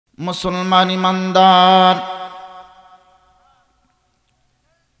মুসলমান ইমানদার,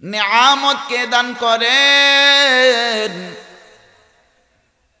 নিয়ামত কে দান করেন?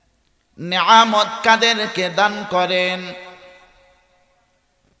 নিয়ামত কাদেরকে দান করেন?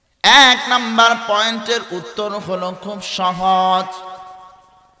 এক নাম্বার পয়েন্টের উত্তর হলো খুব সহজ।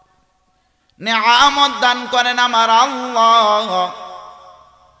 নিয়ামত দান করেন আমার আল্লাহ।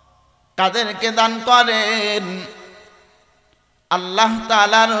 কাদেরকে দান করেন? আল্লাহ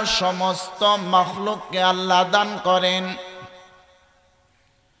তাআলার সমস্ত মাখলুককে আল্লাহ দান করেন।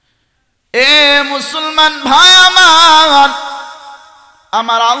 এ মুসলমান ভাই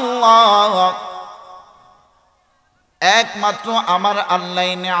আমার আল্লাহ একমাত্র আমার আল্লাহ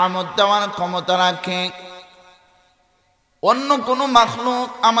নিয়ামত দেওয়ার ক্ষমতা রাখে। অন্য কোনো মাখলুক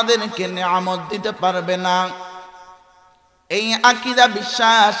আমাদেরকে নিয়ামত দিতে পারবে না। এই আকীদা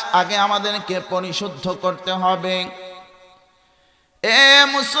বিশ্বাস আগে আমাদেরকে পরিশুদ্ধ করতে হবে। এ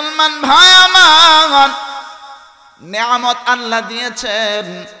মুসলমান ভাই আমার, নিয়ামত আল্লাহ দিয়েছেন,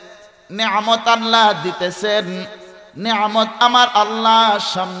 নিয়ামত আল্লাহ দিতেছেন, নিয়ামত আমার আল্লাহ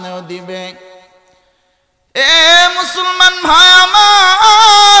সামনেও দিবে। এ মুসলমান ভাই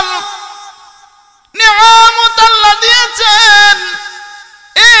আমার, নিয়ামত আল্লাহ দিয়েছেন,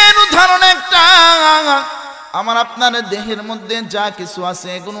 এর উদাহরণ একটা। আমার আপনার দেহের মধ্যে যা কিছু আছে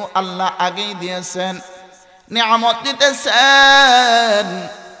এগুলো আল্লাহ আগেই দিয়েছেন, নিয়ামত দিতেছেন।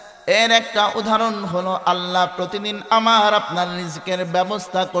 এর একটা উদাহরণ হলো আল্লাহ প্রতিদিন আমার আপনার রিজকের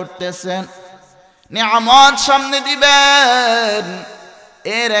ব্যবস্থা করতেছেন, নিয়ামত সামনে দিবেন।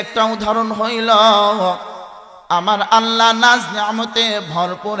 এর একটা উদাহরণ হইল আমার আল্লাহ নাজ নিয়ামতে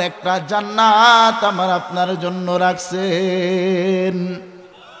ভরপুর একটা জান্নাত আমার আপনার জন্য রাখছেন।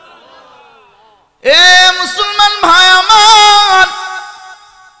 এ মুসলমান ভাই আমার,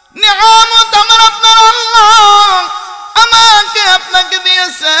 নিয়ামত আমার আপনার আল্লাহ আমাকে আপনাকে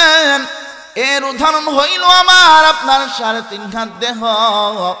দিয়েছেন। এর উদাহরণ হইল আমার আপনার 3.5 হাত দেহ।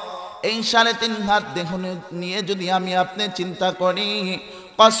 এই 3.5 হাত দেহ নিয়ে যদি আমি আপনি চিন্তা করি,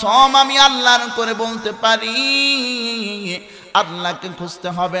 কসম আমি আল্লাহর করে বলতে পারি আল্লাহকে খুঁজতে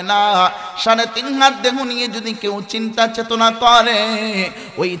হবে না। 3.5 হাত দেহ নিয়ে যদি কেউ চিন্তা চেতনা করে,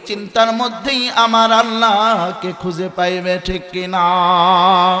 ওই চিন্তার মধ্যেই আমার আল্লাহকে খুঁজে পাইবে, ঠিক কিনা?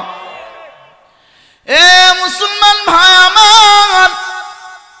 এ মুসলমান ভাই আমার,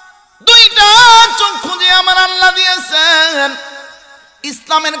 2টা চক্ষু যে আমার আল্লাহ দিয়েছেন।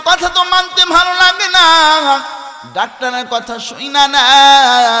 ইসলামের কথা তো মানতে ভালো লাগে না, ডাক্তারের কথা শুই না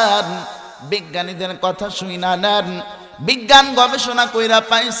নেন, বিজ্ঞানীদের কথা শুই না নেন। বিজ্ঞান গবেষণা কইরা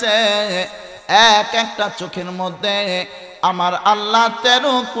পাইছে একটা চোখের মধ্যে আমার আল্লাহ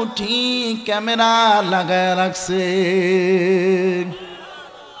 13 কোটি ক্যামেরা লাগায় রাখছে।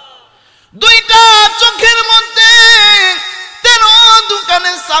 2টা চোখের মধ্যে 13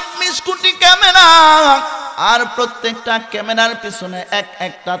 দোকানে 26 কোটি ক্যামেরা, আর প্রত্যেকটা ক্যামেরার পিছনে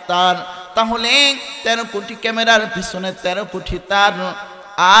একটা তার। তাহলে 13 কোটি ক্যামেরার পিছনে 13 কোটি তার,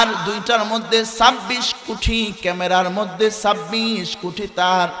 আর 2টার মধ্যে 26 কোটি ক্যামেরার মধ্যে 26 কোটি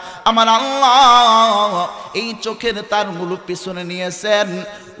তার। আমার আল্লাহ এই চোখের তারগুলো পিছনে নিয়েছেন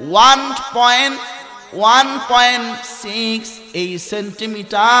 1.6 এই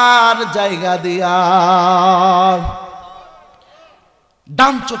সেন্টিমিটার জায়গা দিয়া।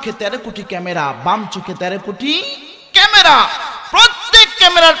 ডান চোখে 13 কোটি ক্যামেরা, বাম চোখে 13 কোটি ক্যামেরা। প্রত্যেক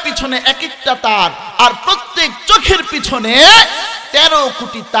ক্যামেরার পিছনে একটা তার, আর প্রত্যেক চোখের পিছনে 13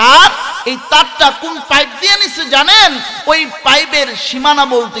 কোটি তার। এই তারটা কোন পাইপ দিয়ে নিছে জানেন? ওই পাইপের সীমানা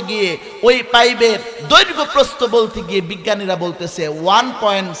বলতে গিয়ে, ওই পাইপের দৈর্ঘ্য প্রস্থ বলতে গিয়ে বিজ্ঞানীরা বলতেছে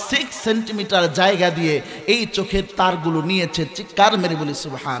 1.6 সেন্টিমিটার জায়গা দিয়ে এই চোখের তারগুলো নিয়েছে। চিৎকার মেরে বলি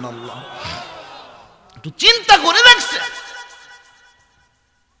সুবহানাল্লাহ। একটু চিন্তা করে রাখছে।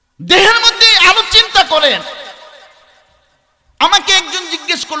 দেহের মধ্যে আরো চিন্তা করেন। আমাকে একজন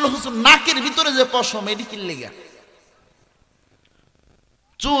জিজ্ঞেস করলো, হুজুর নাকের ভিতরে যে পশম এটি কি লেগে?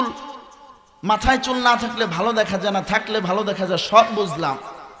 চুল, মাথায় চুল না থাকলে ভালো দেখা যায় না, থাকলে ভালো দেখা যায়, সব বুঝলাম।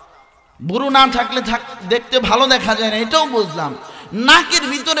 বুড়ো না থাকলে দেখতে ভালো দেখা যায় না, এটাও বুঝলাম। নাকের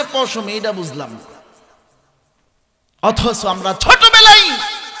ভিতরে পশম, এটা বুঝলাম। অথচ আমরা ছোটবেলায়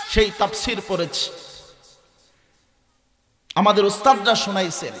সেই তাফসীর পড়েছি, আমাদের উস্তাদরা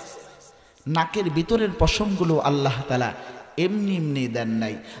শোনাইছেন। নাকের ভিতরের পশমগুলো আল্লাহ তাআলা এমনি এমনি দেন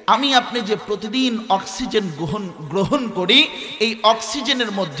নাই। আমি আপনি যে প্রতিদিন অক্সিজেন গ্রহণ করি, এই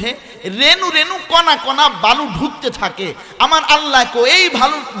অক্সিজেনের মধ্যে রেণু রেণু কণা কণা বালু ঢুকতে থাকে। আমার আল্লাহকে এই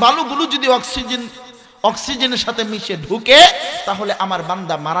বালুগুলো যদি অক্সিজেনের সাথে মিশে ঢুকে তাহলে আমার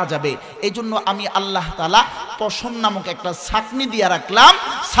বান্দা মারা যাবে। এই জন্য আমি আল্লাহ তাআলা পশম নামক একটা ছাকনি দিয়ে রাখলাম,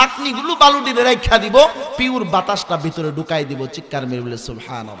 ছাকনিগুলো বালুটির রেখা দিব, পিওর বাতাসটা ভিতরে ঢুকাই দিব। চিৎকার মেরে বলে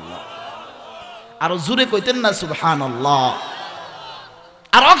সুবহানাল্লাহ। আরো জোরে কইতেন না সুবহানাল্লাহ।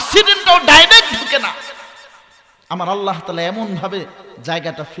 আর অক্সিজেনটাও ডাইরেক্ট ঢুকে না, আমার আল্লাহ তাআলা এমন ভাবে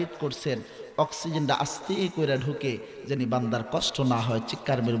জায়গাটা ফিট করছেন, অক্সিজেনটা আস্তে করে ঢুকে যেন বান্দার কষ্ট না হয়।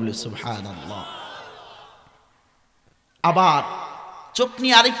 চিৎকার মেরে বলে সুবহানাল্লাহ। আবার চোখ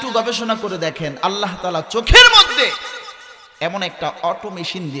নিয়ে আরেকটু গবেষণা করে দেখেন, আল্লাহ তাআলা চোখের মধ্যে এমন একটা অটো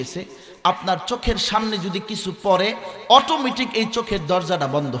মেশিন দিয়েছে, আপনার চোখের সামনে যদি কিছু পড়ে অটোমেটিক এই চোখের দরজাটা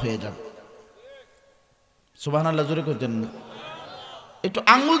বন্ধ হয়ে যাবে। সুবহানাল্লাহ জোরে কইতেন না? একটু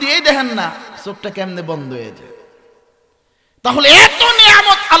আঙ্গুল দিয়েই দেখেন না চোখটা কেমনে বন্ধ হয়ে যায়। তাহলে এত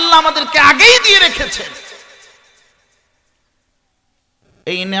নিয়ামত আল্লাহ আমাদেরকে আগেই দিয়ে রেখেছে।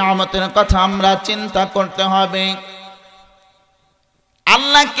 এই নিয়ামতের কথা আমরা চিন্তা করতে হবে।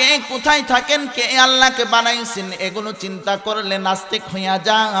 আল্লাহ কে কোথায় থাকেন, কে আল্লাহকে বানাইছেন, এগুলো চিন্তা করলে নাস্তিক হইয়া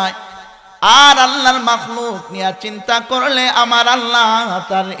যায়। আর আল্লাহর মাখলুক নিয়ে চিন্তা করলে আমার আল্লাহ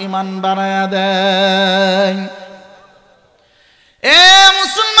তার ঈমান বাড়ায়া দেয়। এ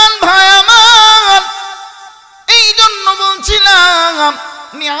মুসলমান ভাই আমার, এই জন্য বলছিলাম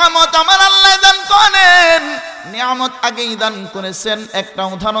নিয়ামত আমার আল্লাহ দান করেন, নিয়ামত আগেই দান করেছেন। একটা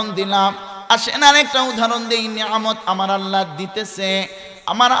উদাহরণ দিলাম, আসেন আর একটা উদাহরণ দেই। নিয়ামত আমার আল্লাহ দিতেছে,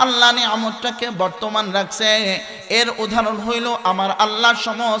 আমার আল্লাহ নিয়ামতটাকে বর্তমান রাখছে। এর উদাহরণ হইল আমার আল্লাহ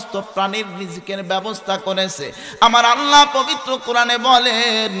সমস্ত প্রাণীর রিজিকের ব্যবস্থা করেছে। আমার আল্লাহ পবিত্র কোরআনে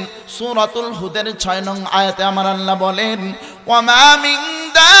বলেন, সূরাতুল হুদের 6 নং আয়াতে আমার আল্লাহ বলেন, ওয়ামা মিন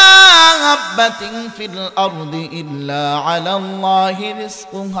দাব্বাতিন ফিল আরদি ইল্লা আলাল্লাহি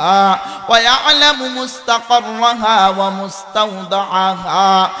রিজকুহা ওয়া ইয়ালামু মুস্তাকাররাহা ওয়া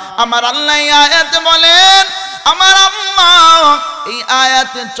মুস্তাওদাআহা। আমার আল্লাহ এই আয়াতে বলেন, আমার আল্লাহ এই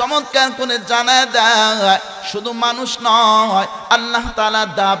আয়াতে চমৎকার করে জানায় দেয়, শুধু মানুষ নয়, আল্লাহ তাআলা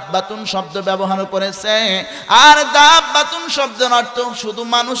দাব্বাতুন শব্দ ব্যবহার করেছে। আর দাব্বাতুন শব্দের অর্থ শুধু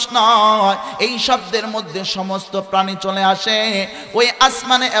মানুষ নয়, এই শব্দের মধ্যে সমস্ত প্রাণী চলে আসে। ওই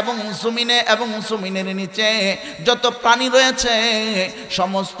আসমানে এবং জমিনে এবং জমিনের নিচে যত প্রাণী রয়েছে,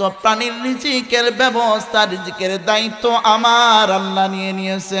 সমস্ত প্রাণীর রিজিকের ব্যবস্থা, রিজিকের দায়িত্ব আমার আল্লাহ নিয়ে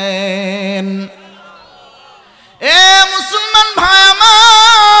নিয়েছেন। এ মুসলমান ভাই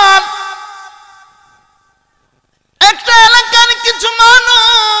আমার, একটা এলাকার কিছু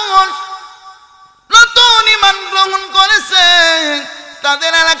মানুষ নতুন ঈমান গ্রহণ করেছে,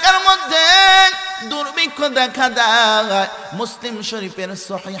 তাদের এলাকার মধ্যে দুর্ভিক্ষ দেখা দেয়। মুসলিম শরীফের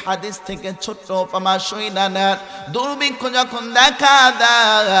সহিহ হাদিস থেকে ছোট্ট উপমা শহীদানের দুর্ভিক্ষ যখন দেখা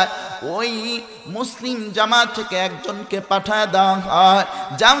দেয়, ওই মুসলিম জামাত থেকে একজনকে পাঠায় দেওয়া হয়,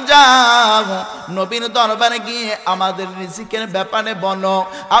 যাও যাও নবীর দরবারে গিয়ে আমাদের রিজিকের ব্যাপারে বলো,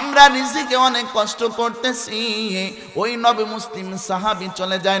 আমরা রিজিকে অনেক কষ্ট করতেছি। ওই নবী মুসলিম সাহাবী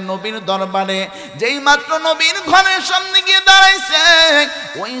চলে যায় নবীর দরবারে। যেই মাত্র নবীর ঘরের সামনে গিয়ে দাঁড়াইছে,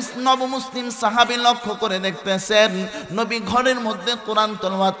 ওই নবী মুসলিম সাহাবী লক্ষ্য করে দেখতেছেন নবী ঘরের মধ্যে কোরআন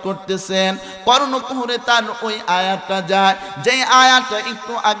তেলাওয়াত করতেছেন। কর্ণকুহরে তার ওই আয়াতটা যায়, যেই আয়াতটা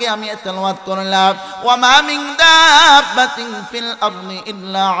একটু আগে আমি তেলাওয়াত করলাম, ওয়ামা মিন দাব্বাতিন ফিল আরদি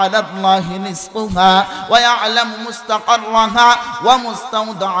ইল্লা আলাল্লাহি রিজকুহা ওয়া ইয়ালামু মুস্তাকাররাহা ওয়া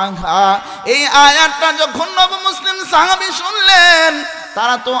মুস্তাওদাআহা। এই আয়াতটা যখন নবী মুসলিম সাহাবী শুনলেন,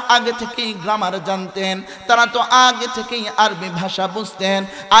 তারা তো আগে থেকেই গ্রামার জানতেন, তারা তো আগে থেকেই আরবি ভাষা বুঝতেন।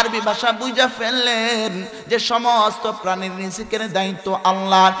 আরবি ভাষা বুঝা ফেললেন যে সমস্ত প্রাণীর রিজিকের দায়িত্ব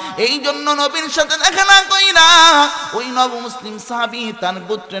আল্লাহর। এই জন্য নবীর সাথে দেখা না কইরা ওই নব মুসলিম সাহাবী তার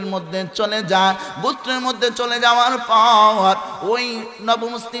গোত্রের মধ্যে চলে যায়। গোত্রের মধ্যে চলে যাওয়ার পর ওই নব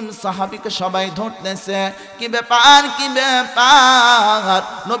মুসলিম সাহাবীকে সবাই ধরতেছে, কি ব্যাপার, কি ব্যাপার,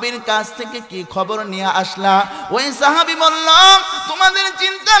 নবীর কাছ থেকে কি খবর নিয়ে আসলা? ওই সাহাবী বলল, তোমাদের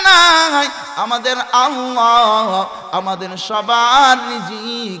চিন্তা নাই, আমাদের আল্লাহ আমাদের সবার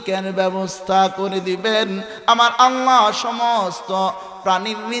রিজিকের ব্যবস্থা করে দিবেন। আমার আল্লাহ সমস্ত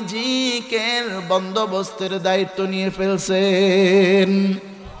প্রাণীর রিজিকের বন্দোবস্তের দায়িত্ব নিয়ে ফেলছেন।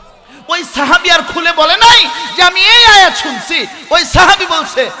 ওই সাহাবী আর খুলে বলে নাই যে আমি এই আয়াত শুনছি। ওই সাহাবী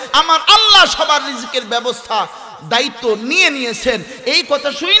বলছে আমার আল্লাহ সবার রিজিকের ব্যবস্থা দায়িত্ব নিয়ে নিয়েছেন। এই কথা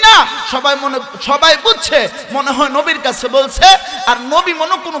শুই না সবাই বুঝছে, মনে হয় নবীর কাছে বলছে, আর নবী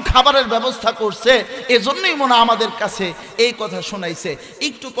মনে কোনো খাবারের ব্যবস্থা করছে, এজন্যই মনে আমাদের কাছে এই কথা শোনাইছে।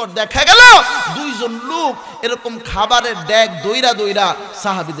 একটু পর দেখা গেল দুইজন লোক এরকম খাবারের ড্যাগ দইরা দইরা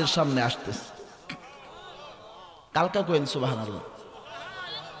সাহাবীদের সামনে আসতেছে। কালকা কইন সুবহানাল্লাহ।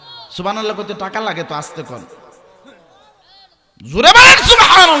 সুবহানাল্লাহ করতে টাকা লাগে তো, আসতে কোন জোরে বলেন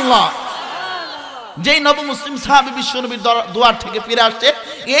সুবহানাল্লাহ। যেই নব মুসলিম সাহাবী বিশ্বনবীর দুয়ার থেকে ফিরে আসছে,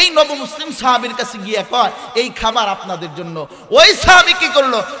 এই নব মুসলিম সাহাবীর কাছে গিয়ে কয় এই খাবার আপনাদের জন্য। ওই সাহাবী কি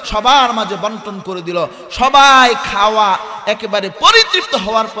করলো? সবার মাঝে বন্টন করে দিল। সবাই খাওয়া একেবারে পরিতৃপ্ত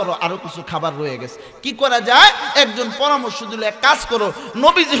হওয়ার পরও আরো কিছু খাবার রয়ে গেছে। কি করা যায়? একজন পরামর্শ দিল, এক কাজ করো,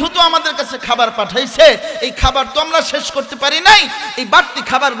 নবী যেহেতু আমাদের কাছে খাবার পাঠাইছে, এই খাবার তো আমরা শেষ করতে পারি নাই, এই বাড়তি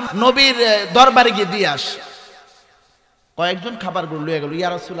খাবার নবীর দরবারে গিয়ে দিয়ে আস। কয়েকজন খাবারগুলো লয়ে গেল। ইয়া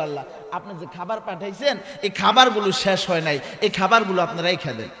রাসূলুল্লাহ, আপনি যে খাবার পাঠাইছেন এই খাবারগুলো শেষ হয় নাই, এই খাবারগুলো আপনারাই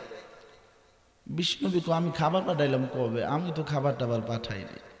খেলেন। বিষ্ণুবী তো আমি খাবার পাঠাইলাম কবে? আমি তো খাবার টাবার পাঠাই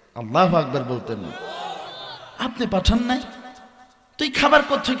নাই। আল্লাহু আকবার বলতেন না। আপনি পাঠান নাই তো এই খাবার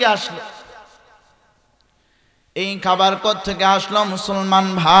কোত্থেকে আসলো? এই খাবার কোত্থেকে আসলো মুসলমান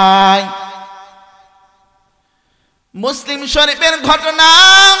ভাই? মুসলিম শরীফের ঘটনা,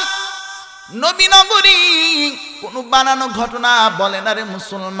 নবীনগরী, কোন বানানো ঘটনা বলে না রে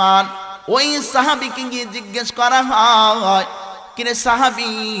মুসলমান। ওই সাহাবীকে গিয়ে জিজ্ঞেস করা হয়, কিরে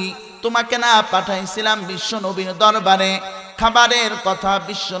সাহাবী, তোমাকে না পাঠাইছিলাম বিশ্ব নবীর দরবারে খাবারের কথা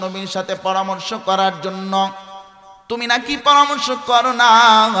বিশ্ব নবীর সাথে পরামর্শ করার জন্য, তুমি নাকি পরামর্শ করো না,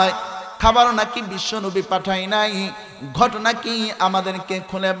 খাবারও নাকি বিশ্ব নবী পাঠাই নাই, ঘটনা কি আমাদেরকে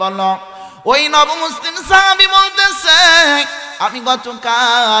খুলে বলো। ওই নব মুসলিম সাহাবী বলতেছে, আমি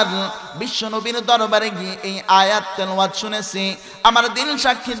গতকাল বিশ্ব নবীর দরবারে গিয়ে এই আয়াত তেলাওয়াত শুনেছি, আমার দিল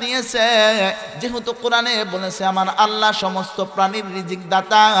সাক্ষী দিয়েছে, যেহেতু কোরআনে বলেছে আমার আল্লাহ সমস্ত প্রাণীর রিজিক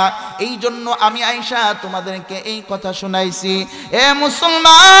দাতা, এই জন্য আমি আয়েশা তোমাদেরকে এই কথা শোনাইছি। এ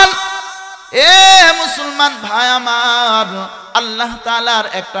মুসলমান ভাই আমার, আল্লাহ তাআলার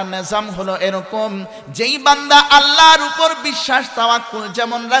একটা নিজাম হলো এরকম, যেই বান্দা আল্লাহর উপর বিশ্বাস তাওয়াক্কুল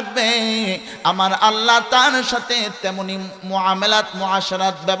যেমন রাখবে, আমার আল্লাহ তার সাথে তেমনি মুআমালাত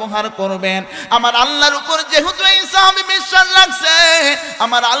মুআশারাত ব্যবহার করবেন। আমার আল্লাহর উপর যেহেতু এই সাহাবী বিশ্বাস রাখছে,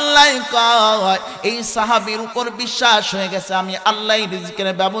 আমার আল্লাহ কয় এই সাহাবীর উপর বিশ্বাস হয়ে গেছে, আমি আল্লাহই রিজিকের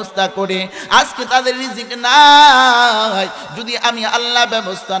ব্যবস্থা করি। আজকে তাদের রিজিক নাই, যদি আমি আল্লাহ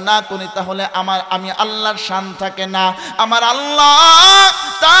ব্যবস্থা না করি তাহলে আমি আল্লাহর শান থাকে না। আমার আল্লাহ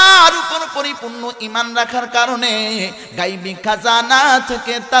তার উপর পরিপূর্ণ ঈমান রাখার কারণে গায়বী খাজানা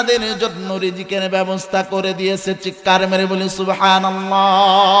থেকে তাদের জন্য রিজিকের ব্যবস্থা করে দিয়েছে। চিৎকার মেরে বলি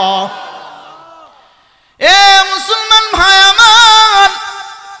সুবহানাল্লাহ। এ মুসলমান ভাই আমার,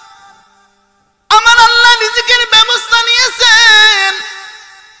 আমার আল্লাহ রিজিকের ব্যবস্থা নিয়েছেন।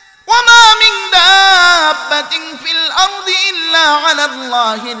 ওয়ামা মিন দাব্বাতিন ফিল আরদি ইল্লা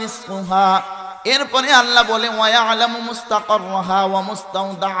আলাল্লাহি রিজকুহা। এরপরে আল্লাহ বলে ওয়া ইয়ালামু মুস্তাকাররাহা ওয়া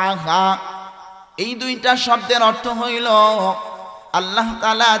মুস্তাওদাআহা। এই দুইটা শব্দের অর্থ হইল আল্লাহ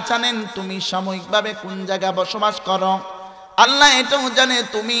তাআলা জানেন তুমি সাময়িকভাবে কোন জায়গায় বসবাস করো, আল্লাহ এটাও জানে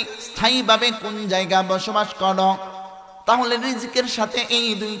তুমি স্থায়ীভাবে কোন জায়গায় বসবাস করো। তাহলে রিজিকের সাথে এই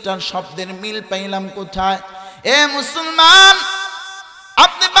দুইটার শব্দের মিল পাইলাম কোথায়? এ মুসলমান,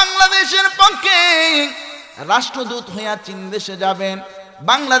 আপনি বাংলাদেশের পক্ষে রাষ্ট্রদূত হইয়া চীন দেশে যাবেন,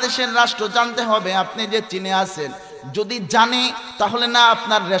 বাংলাদেশের রাষ্ট্র জানতে হবে আপনি যে চীনে আছেন। যদি জানে তাহলে না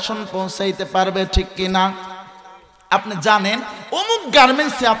আপনার রেশন পৌঁছাইতে পারবে, ঠিক কিনা? আপনি জানেন অমুক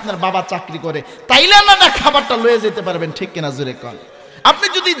গার্মেন্টসে আপনার বাবা চাকরি করে, তাইলে না খাবারটা লয়ে যেতে পারবেন, ঠিক কিনা? জোরে কন। আপনি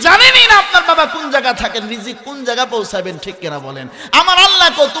যদি জানেনই না আপনার বাবা কোন জায়গা থাকেন, রিজিক কোন জায়গা পৌঁছাবেন, ঠিক কিনা বলেন? আমার আল্লাহ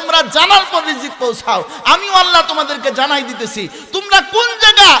কো তোমরা জানার পর রিজিক পৌঁছাও। আমিও আল্লাহ তোমাদেরকে জানাই দিতেছি, তোমরা কোন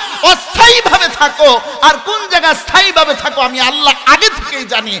জায়গা অস্থায়ীভাবে থাকো আর কোন জায়গা স্থায়ীভাবে থাকো আমি আল্লাহ আগে থেকেই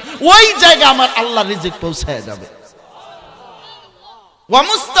জানি। ওই জায়গা আমার আল্লাহ রিজিক পৌঁছায় যাবে। ওয়া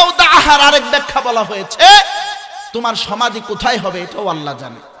মুস্তাওদাআহার আরেক ব্যাখ্যা বলা হয়েছে, তোমার সমাধি কোথায় হবে এটাও আল্লাহ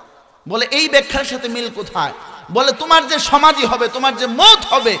জানে। বলে এই ব্যাখ্যার সাথে মিল কোথায়? বলে তোমার যে সমাধি হবে, তোমার যে মওত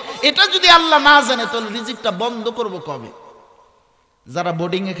হবে, এটা যদি আল্লাহ না জানে তাহলে রিজিকটা বন্ধ করব কবে? যারা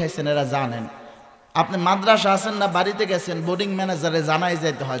বোর্ডিং এ খাইছেন এরা জানেন। আপনি মাদ্রাসা আছেন না বাড়িতে গেছেন, বোর্ডিং ম্যানেজারে জানাই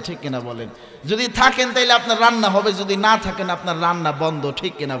যাইতে হয়, ঠিক কিনা বলেন? যদি থাকেন তাইলে আপনার রান্না হবে, যদি না থাকেন আপনার রান্না বন্ধ,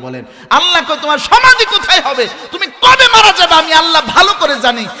 ঠিক কিনা বলেন? আল্লাহ কয় তোমার সমাধি কোথায় হবে, তুমি কবে মারা যাবে আমি আল্লাহ ভালো করে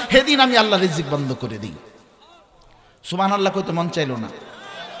জানি, সেদিন আমি আল্লাহ রিজিক বন্ধ করে দিই। সুবহানাল্লাহ কইতে মন চাইলো না।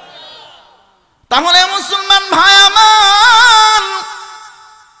 তাহলে মুসলমান ভাই আমার,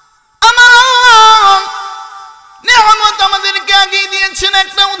 আমার নিয়ামত আমাদেরকে আগে দিয়েছেন,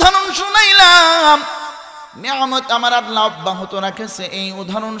 একটা উদাহরণ শুনাইলাম। নিয়ামত আমার আল্লাহ অব্যাহত রাখেছে, এই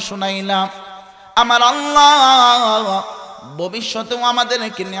উদাহরণ শুনাইলাম। আমার আল্লাহ ভবিষ্যতেও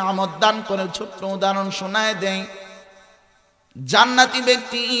আমাদেরকে নিয়ামত দান করে। ছোট্ট উদাহরণ শোনায় দেয়। জান্নাতি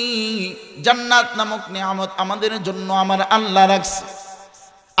ব্যক্তি, জান্নাত নামক নিয়ামত আমাদের জন্য আমার আল্লাহ রাখছে।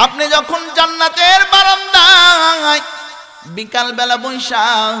 আপনি যখন জান্নাতের বারান্দায় বিকাল বেলা বৈশা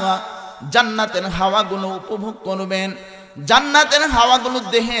জান্নাতের হাওয়াগুলো উপভোগ করবেন, জান্নাতের হাওয়াগুলো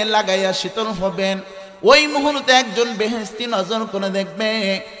দেহে লাগাইয়া শীতল হবেন, ওই মুহূর্তে একজন বেহেশতি নজর করে দেখবে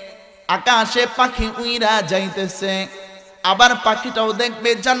আকাশে পাখি উইরা যাইতেছে, আবার পাখিটাও দেখবে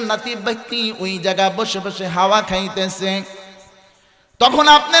জান্নাতি ব্যক্তি ওই জায়গা বসে বসে হাওয়া খাইতেছে। তখন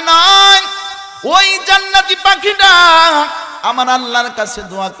আপনি নয়, ওই জান্নাতি পাখিটা আমার আল্লাহর কাছে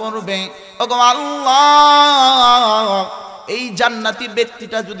দোয়া করবে, ওগো আল্লাহ, এই জান্নাতি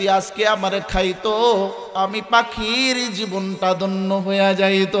ব্যক্তিটা যদি আজকে আমারে খাইতো, আমি পাখির জীবনটা ধন্য হইয়া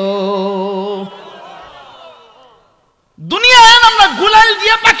যাইতো। দুনিয়ায় আমরা গুলাল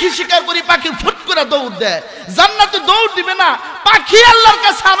দিয়ে পাখি শিকার করি, পাখি ফুট করে দৌড় দেয়, জান্নাতে দৌড় দিবে না, পাখি আল্লাহর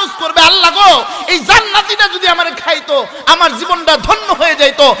কাছে আরজ করবে, আল্লাহ গো এই জান্নাতিটা যদি আমারে খাইতো, আমার জীবনটা ধন্য হয়ে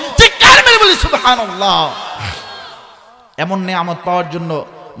যাইতো। চিৎকার মেরে বলি সুবহানাল্লাহ। এমন নিয়ামত পাওয়ার জন্য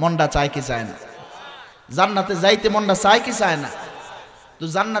মনটা চায় কি চায় না? জান্নাতে যাইতে মনটা চায় কি চায় না? তো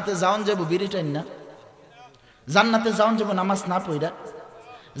জান্নাতে যাওন যাবো বিড়িটাই না, জান্নাতে যাওন যাবো নামাজ না পড়া,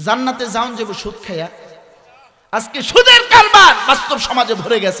 জান্নাতে যাওন যাবো সুদ খাইয়া। আজকে সুদের কারবার বাস্তব সমাজে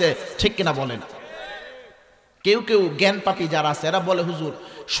ভরে গেছে, ঠিক কিনা বলেন? কেউ কেউ জ্ঞান পাপী যারা আছে এরা বলে হুজুর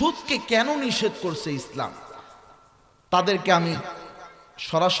সুদকে কেন নিষেধ করছে ইসলাম? তাদেরকে আমি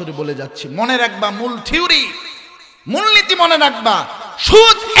সরাসরি বলে যাচ্ছি, মনে রাখবা মূল থিওরি, মূলনীতি মনে রাখবা,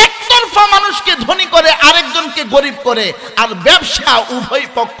 সুদ একতরফা মানুষকে ধনী করে, আরেকজনকে গরিব করে, আর ব্যবসা উভয়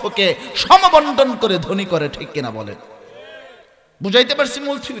পক্ষকে সমবন্টন করে ধনী করে, ঠিক কিনা বলেন? বুঝাইতে পারছি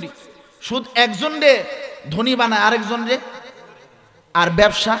মূল থিওরি? সুদ একজন রে ধনী বানায় আরেকজন রে, আর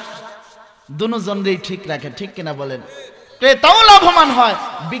ব্যবসা দুজন রে ঠিক রাখে, ঠিক কিনা বলেন? ক্রেতাও লাভবান হয়,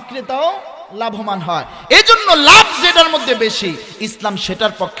 বিক্রেতাও লাভবান হয়। এই জন্য লাভ যেটার মধ্যে বেশি, ইসলাম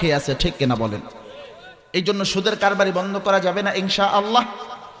সেটার পক্ষে আছে, ঠিক কিনা বলেন? এই জন্য সুদের কারবারি বন্ধ করা যাবে না ইনশাআল্লাহ।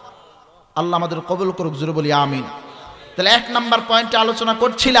 আল্লাহ আমাদের কবুল করুক, জোরে বলি আমিন। তাহলে 1 নাম্বার পয়েন্টে আলোচনা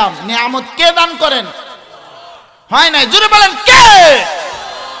করছিলাম, নিয়ামত কে দান করেন? হয় নাই, জোরে বলেন কে?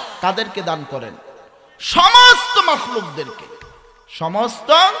 কাদেরকে দান করেন? সমস্ত মাখলুকদেরকে, সমস্ত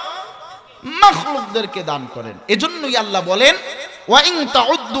মাখলুকদেরকে দান করেন। এজন্যই আল্লাহ বলেন ওয়া ইন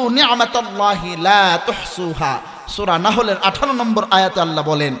তাউদ্দু নি'মাতাল্লাহি লা তুহসুহা, সূরা নাহলের 18 নম্বর আয়াতে আল্লাহ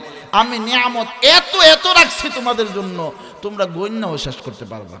বলেন আমি নিয়ামত এত এত রাখছি তোমাদের জন্য, তোমরা গণ্যও শেষ করতে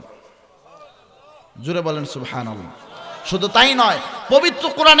পারবে না। জোরে বলেন সুবহানাল্লাহ। শুধু তাই নয়, পবিত্র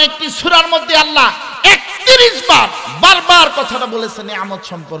কোরআনে একটি সূরার মধ্যে আল্লাহ 31 বার বারবার কথাটা বলেছেন নিয়ামত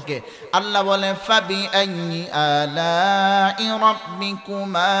সম্পর্কে। আল্লাহ বলেন ফাবি আইয়ি আলাই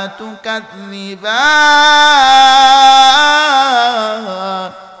রাব্বিকুমা তুকাযযিবান।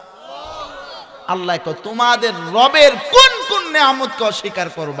 আল্লাহ কয় তোমাদের রবের কোন কোন নিয়ামতকে অস্বীকার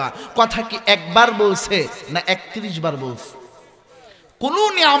করবা? কথা কি একবার বলছে না 31 বার বলছে? কোন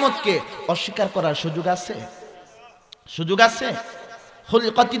নিয়ামতকে অস্বীকার করার সুযোগ আছে? সুযোগ আছে?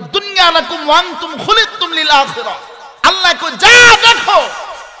 খুলিকাতিদ দুনিয়া লাকুম ওয়া আনতুম খুলিকতুম লিল আখিরাহ। আল্লাহ কয় যা দেখো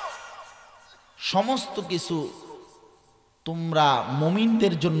সমস্ত কিছু তোমরা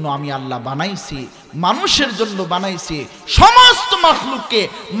মুমিনদের জন্য আমি আল্লাহ বানাইছি, মানুষের জন্য বানাইছি, সমস্ত মাখলুককে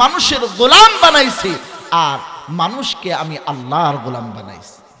মানুষের গোলাম বানাইছি, আর মানুষকে আমি আল্লাহর গোলাম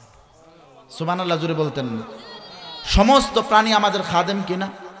বানাইছি। সুবহানাল্লাহ, জোরে বলতেন না? সমস্ত প্রাণী আমাদের খাদেম কিনা?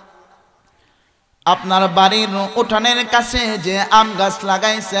 আপনার বাড়ির উঠানের কাছে যে আম গাছ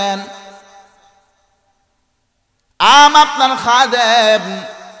লাগাইছেন, আম আপনার খাদেম,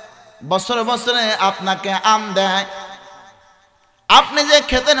 বছরে বছরে আপনাকে আম দেয়। আপনি যে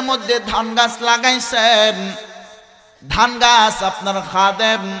ক্ষেতের মধ্যে ধান গাছ লাগাইছেন, ধান গাছ আপনার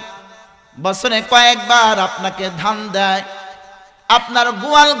খাদেম, বছরে কয়েকবার আপনাকে ধান দেয়। আপনার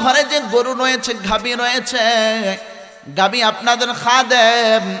গোয়াল ঘরে যে গরু রয়েছে, গাভী রয়েছে, গাভী আপনাদের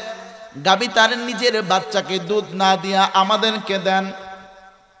খাদেম, গাভী তার নিজের বাচ্চাকে দুধ না দিয়া আমাদেরকে দেন।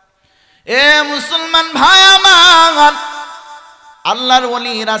 এ মুসলমান ভাই আমার, আল্লাহর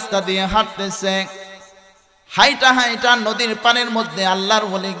ওলি রাস্তা দিয়ে হাঁটতেছে, হাইটা হাইটা নদীর পানির মধ্যে আল্লাহর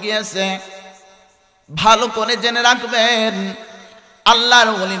ওলি গিয়েছে। ভালো করে জেনে রাখবেন, আল্লাহর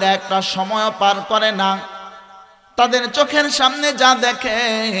ওলিরা একটা সময় পার করে না, তাদের চোখের সামনে যা দেখে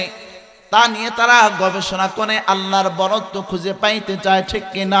তা নিয়ে তারা গবেষণা করে আল্লাহর বরত্ব খুঁজে পাইতে চায়, ঠিক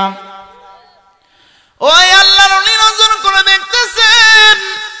কিনা? ওই আল্লাহর ওলি নজর করে দেখতেছেন,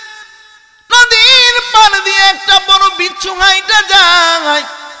 নদীর পার দিয়ে একটা বড় বিচ্ছু হাইটা যায়।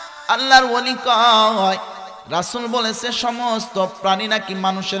 আল্লাহর ওলি কয় রাসূল বলেছে সমস্ত প্রাণী নাকি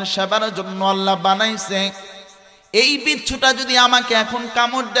মানুষের সেবার জন্য আল্লাহ বানাইছে। এই বিচ্ছুটা যদি আমাকে এখন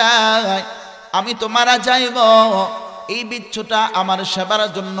কামড় দেয় আমি তো মারা যাইব। এই বিচ্ছুটা আমার সেবার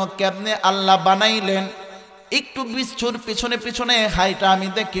জন্য কেমনে আল্লাহ বানাইলেন? একটু বিচ্ছুর পিছনে পিছনে হাইটা আমি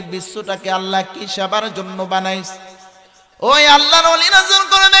দেখি বিচ্ছুটাকে আল্লাহ কি সেবার জন্য বানাইছে। ওই আল্লাহর ওলি নজর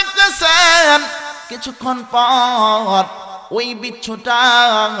করে দেখতেছেন, কিছুক্ষণ পর ওই বিচ্ছুটা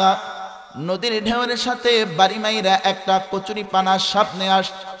নদীর ঢেউয়ের সাথে বাড়ি মাইরা একটা কচুরি পানা সামনে আস,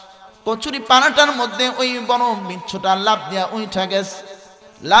 কচুরি পানাটার মধ্যে ওই বড় বিচ্ছুটা লাফ দিয়া উঠা গেছে।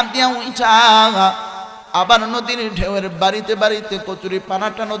 লাফ দিয়া উঠা আবার নদীর ঢেউয়ের বাড়িতে বাড়িতে কচুরি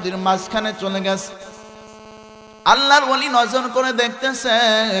পানাটা নদীর মাঝখানে চলে গেছে। আল্লাহর ওলি নজর করে দেখতেছে,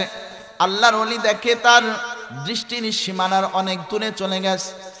 আল্লাহর ওলি দেখে তার দৃষ্টির সীমানার অনেক দূরে চলে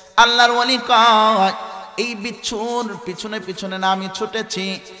গেছে। আল্লাহর ওলি কয়, এই বিচ্ছুর পিছনে পিছনে না আমি ছুটেছি,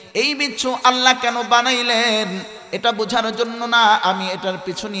 এই বিচ্ছু আল্লাহ কেন বানাইলেন এটা বোঝার জন্য না আমি এটার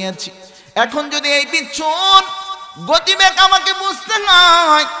পিছু নিয়েছি। এখন যদি এই বিচ্ছুর গতিবেগ আমাকে বুঝতে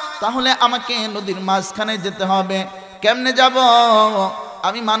হয় তাহলে আমাকে নদীর মাঝখানে যেতে হবে। কেমনে যাব?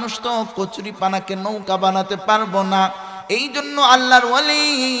 আমি মানুষ তো কচুরি পানাকে নৌকা বানাতে পারবো না। এই জন্য আল্লাহর ওলি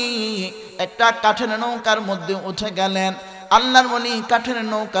একটা কাঠের নৌকার মধ্যে উঠে গেলেন। আল্লাহর ওলি কাঠের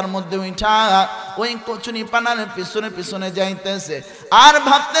নৌকার মধ্যে উঠা ওই কচুরি পানার পিছনে পিছনে যাইতেছে আর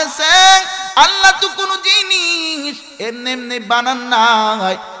ভাবতেছে, আল্লাহ তো কোনো জিনিস এমনি এমনি বানান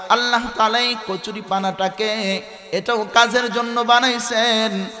নাই, আল্লাহ তাআলা এই কচুরি পানাটাকে এটাও কাজের জন্য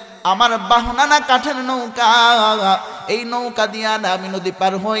বানাইছেন। আমার বাহনা না কাঠের নৌকা, এই নৌকা দিয়া না আমি নদী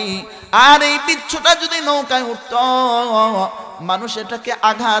পার হই। আর এই বিচ্ছুটা যদি নৌকায় উঠত মানুষ এটাকে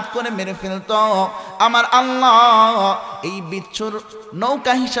আঘাত করে মেরে ফেলত। আমার আল্লাহ এই বিচ্ছুর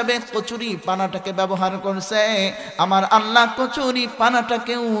নৌকা হিসাবে কচুরি পানাটাকে ব্যবহার করছে। আমার আল্লাহ কচুরি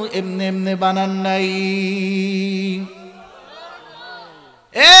পানাটাকেও এমনি এমনি বানান নাই।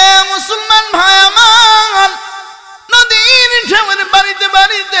 এ মুসলমান ভাই আমার, নদীর ঢেউয়ের বাড়িতে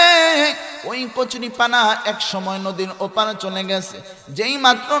বাড়িতে ওই কচুরি পানা এক সময় নদীর ওপারে চলে গেছে। যেই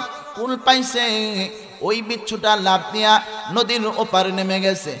মাত্র কুল পাইছে ওই বিচ্ছুটা লাফ দিয়া নদীর ওপারে নেমে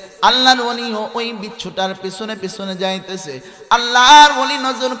গেছে। আল্লাহর ওলিও ওই বিচ্ছুটার পিছনে পিছনে যাইতেছে। আল্লাহর ওলি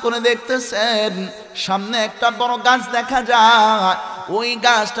নজর করে দেখতেছেন সামনে একটা বড় গাছ দেখা যায়। ওই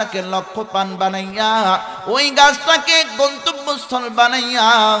গাছটাকে লক্ষ্যপান বানাইয়া, ওই গাছটাকে গন্তব্যস্থল বানাইয়া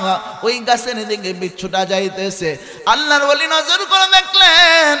ওই গাছের দিকে বিচ্ছুটা যাইতেছে। আল্লাহর ওলি নজর করে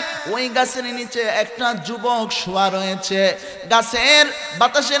দেখলেন ওই গাছের নিচে একটা যুবক শোয়া রয়েছে। গাছের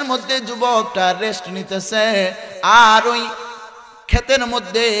বাতাসের মধ্যে যুবকটা রেস্ট নিতেছে। আর ওই ক্ষেতের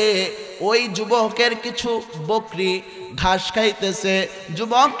মধ্যে ওই যুবকের কিছু বকরি ঘাস খাইতেছে।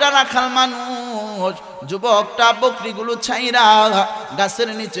 যুবকটা রাখাল মানুষ, যুবকটা বকরিগুলো ছাইরা গাছের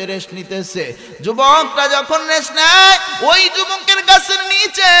নিচে রেস্ট নিতেছে। যুবকটা যখন রেস্ট নেয় ওই যুবকের গাছের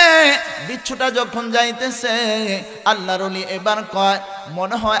নিচে বিচ্ছুটা যখন যাইতেছে, আল্লাহর ওলি এবার কয়,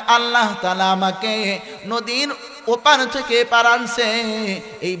 মনে হয় আল্লাহ তাআলা আমাকে নদীর ওপার থেকে পার আনছে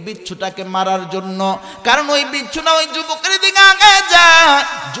এই বিচ্ছুটাকে মারার জন্য। কারণ ওই বিচ্ছুটা ওই যুবকের দিকে আগায় যায়।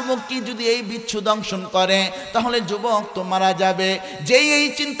 যুবক কি যদি এই বিচ্ছু দংশন করে তাহলে যুবক তো মারা যাবে। যেই এই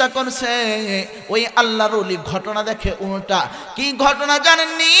চিন্তা করছে ওই আল্লাহর ওলি ঘটনা দেখে উল্টা। কি ঘটনা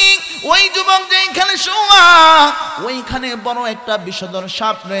জানেননি? ওই যুবক যেইখানে শোয়া ওইখানে বড় একটা বিষধর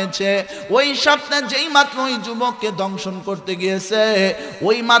সাপ রয়েছে। ওই সাপটা যেই মাত্র ওই যুবককে দংশন করতে গিয়েছে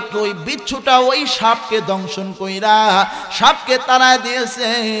ওই মাত্র ওই বিচ্ছুটা ওই সাপকে দংশন কইরা সাপকে তাড়ায় দিয়েছে।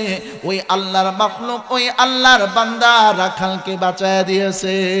 ওই আল্লাহর মাখলুক, ওই আল্লাহর বান্দা রাখালকে বাঁচায়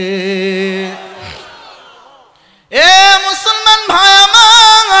দিয়েছে। এ মুসলমান ভাই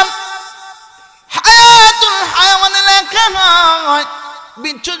আমার, হায়াতুল হায়াওয়ানে লেখা হয়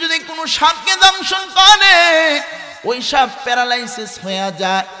বিচ্ছু যদি কোনো সাপকে দংশন করে ওই সাপ প্যারালাইসিস হয়ে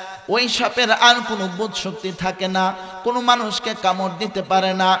যায়। ওই সাপের আর কোনো বোধ শক্তি থাকে না, কোনো মানুষকে কামড় দিতে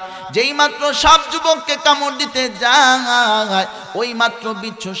পারে না। যেই মাত্র সাপ যুবককে কামড় দিতে যায় ওই মাত্র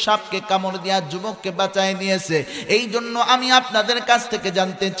বিচ্ছু সাপকে কামড় দিয়া যুবককে বাঁচায় দিয়েছে। এই জন্য আমি আপনাদের কাছ থেকে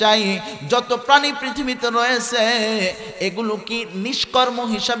জানতে চাই, যত প্রাণী পৃথিবীতে রয়েছে এগুলো কি নিষ্কর্ম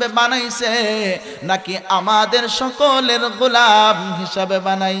হিসাবে বানাইছে নাকি আমাদের সকলের গোলাম হিসাবে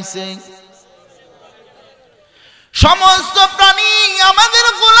বানাইছে? সমস্ত প্রাণী আমাদের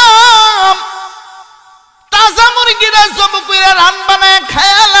গোলাম। তাজা মুরগিরা জবাই কইরা রান বানায়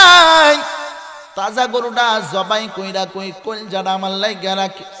খায়ালাই, তাজা গরুটা জবাই কইরা কই কলজাটা আমার লাইগা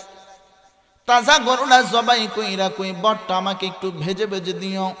রাখি, তাজা গরুটা জবাই কইরা কই বটটা আমাকে একটু ভেজে ভেজে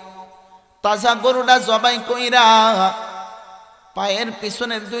দিও, তাজা গরুটা জবাই কইরা পায়ের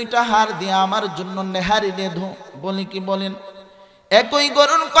পিছনের দুইটা হাড় দিয়ে আমার জন্য নেহারি রেধো। বলি কি বলেন? একই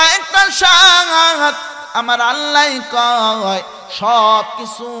গরুর কয়েকটা সাত আমার আল্লাহ কয় সব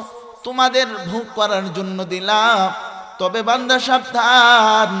কিছু তোমাদের ভোগ করার জন্য দিলাম, তবে বান্দা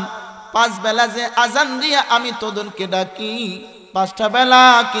সাবধান, 5 বেলা যে আজান দিয়ে আমি তোদেরকে ডাকি 5টা বেলা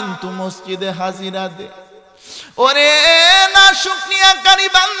কিন্তু মসজিদে হাজিরা দে। ওরে না শুকরিয়াকারী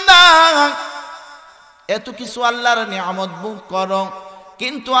বান্দা, এত কিছু আল্লাহর নিয়ামত ভোগ করো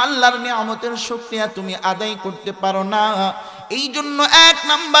কিন্তু আল্লাহর নিয়ামতের শুকরিয়া তুমি আদায় করতে পারো না। এই জন্য 1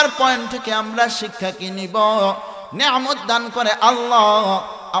 নাম্বার পয়েন্ট থেকে আমরা শিক্ষা কি নিব? নিয়ামত দান করে আল্লাহ,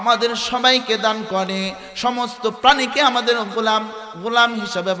 আমাদের সবাইকে দান করে, সমস্ত প্রাণীকে আমাদের গোলাম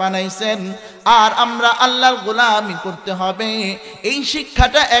হিসাবে বানাইছেন, আর আমরা আল্লাহর গোলামি করতে হবে। এই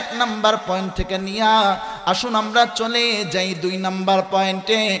শিক্ষাটা 1 নাম্বার পয়েন্ট থেকে নিয়া আসুন আমরা চলে যাই 2 নাম্বার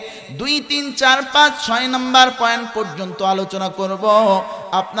পয়েন্টে। 2, 3, 4, 5, 6 নাম্বার পয়েন্ট পর্যন্ত আলোচনা করব।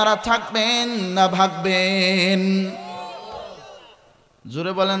 আপনারা থাকবেন না ভাগবেন?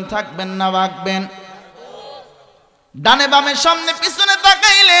 জোরে বলেন, থাকবেন না ভাগবেন? ডানে বামে সামনে পিছনে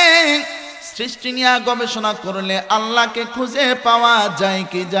তাকাইলে, সৃষ্টি নিয়ে গবেষণা করলে আল্লাহকে খুঁজে পাওয়া যায়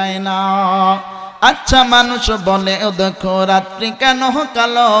কি যায় না? আচ্ছা, মানুষ বলে ও দেখো রাত্রি কেন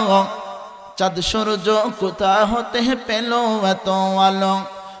কালো, চাঁদ সূর্য কোথা হতে পেল এত আলো,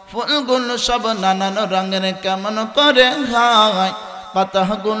 ফুলগুলো সব নানান রঙের কেমন করে হয়,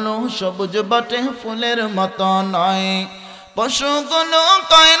 পাতাগুলো সবুজ বটে ফুলের মতো নয়, পশুগুলো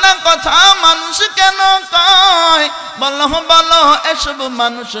কয় না কথা মানুষ কেন কয়, বলো বলো এসব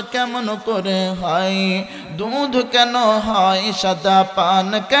মানুষ কেমন করে হয়, দুধ কেন হয় সাদা, পান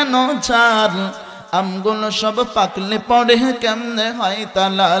কেন ঝাল, আমগুলো সব পাকলে পড়ে কেমনে হয়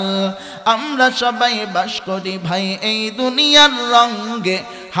তালাল, আমরা সবাই বাস করি ভাই এই দুনিয়ার রঙে,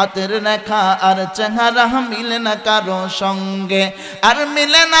 হাতের রেখা আর চেহারা মিলে না কারো সঙ্গে, আর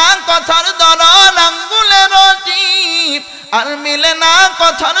মিলে না কথার ধরন আঙ্গুলের টিপ, আর মিলে না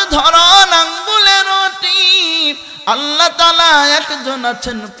কথার ধরন আঙ্গুলের টিপ, আল্লাহ তাআলা একজন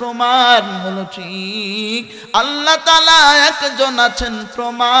আছেন প্রমাণ হলো ঠিক, আল্লাহ তাআলা একজন আছেন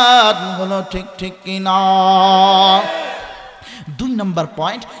প্রমাণ হলো ঠিক, ঠিক কিনা? 2 নাম্বার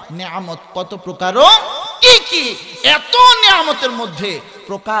পয়েন্ট, নিয়ামত কত প্রকার ও কি কি? এত নিয়ামতের মধ্যে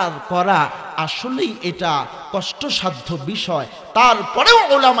প্রকার করা আসলেই এটা কষ্টসাধ্য বিষয়। তারপরেও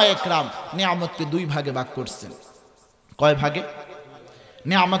উলামায়ে কেরাম নিয়ামতকে 2 ভাগে ভাগ করছেন। কয় ভাগে?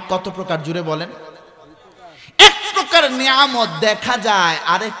 নিয়ামত কত প্রকার জুড়ে বলেন? এক প্রকার নিয়ামত দেখা যায়,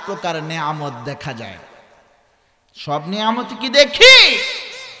 আরেক প্রকার নিয়ামত দেখা যায়। সব নিয়ামত কি দেখি?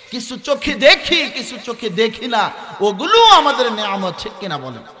 কিছু চোখে দেখি, কিছু চোখে দেখি না, ওগুলো আমাদের নিয়ামত, ঠিক কিনা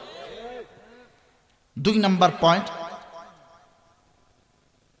বলেন? 2 নাম্বার পয়েন্ট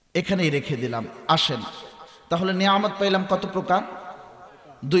এখানেই রেখে দিলাম। আসেন তাহলে নিয়ামত পাইলাম কত প্রকার?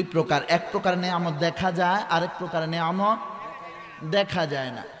 2 প্রকার। এক প্রকার নিয়ামত দেখা যায়, আরেক প্রকার নিয়ামত দেখা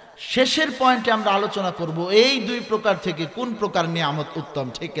যায় না। শেষের পয়েন্টে আমরা আলোচনা করব এই 2 প্রকার থেকে কোন প্রকার নিয়ামত উত্তম,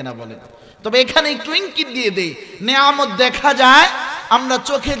 ঠিক কিনা বলেন? তবে এখানে একটু ইঙ্গিত দিয়ে দেই, নিয়ামত দেখা যায়, আমরা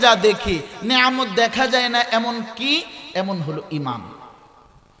চোখে যা দেখি, নিয়ামত দেখা যায় না এমন কি? এমন হলো ঈমান।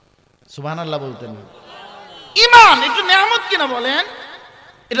 সুবহানাল্লাহ বলতেন। ঈমান একটু নিয়ামত কিনা বলেন?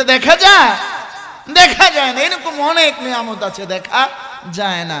 এটা দেখা যায়? দেখা যায় না। এরকম অনেক নিয়ামত আছে দেখা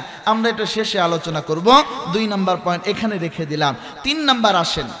যায় না। আমরা এটা শেষে আলোচনা করব। 2 নাম্বার পয়েন্ট এখানে রেখে দিলাম। 3 নাম্বার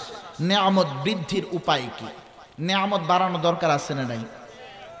আসেন, নিয়ামত বৃদ্ধির উপায় কি? নিয়ামত বাড়ানো দরকার আছে না নাই?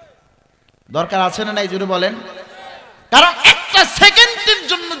 দরকার আছে না নাই জোরে বলেন? কারণ একটা সেকেন্ডের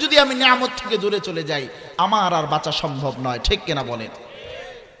জন্য যদি আমি নিয়ামত থেকে দূরে চলে যাই, আমার আর বাঁচা সম্ভব নয়, ঠিক কিনা বলেন?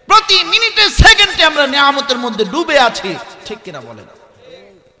 প্রতি মিনিটে সেকেন্ডে আমরা নিয়ামতের মধ্যে ডুবে আছি, ঠিক কিনা বলেন?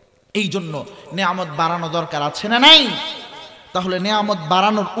 এই জন্য নিয়ামত বাড়ানো দরকার আছে না নাই? তাহলে নিয়ামত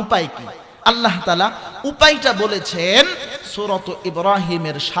বাড়ানোর উপায় কি? আল্লাহ তাআলা উপায়টা বলেছেন সূরাত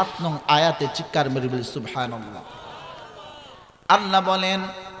ইব্রাহিমের 7 নং আয়াতে। চিৎকার মেরে বলি সুবহানাল্লাহ। আল্লাহ বলেন,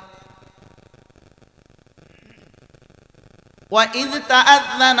 وَإِذْ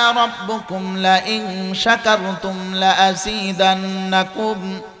تَأَذَّنَ رَبُّكُمْ لَئِن شَكَرْتُمْ لَأَزِيدَنَّكُمْ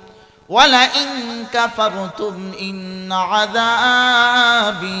وَلَئِن كَفَرْتُمْ إِنَّ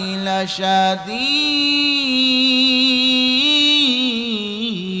عَذَابِي لَشَدِيدٌ।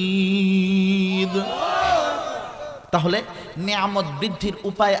 তাহলে নিয়ামত বৃদ্ধির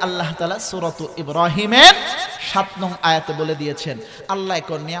উপায় আল্লাহ তাআলা সূরাত ইব্রাহিমের 7 নং আয়াতে বলে দিয়েছেন। আল্লাহ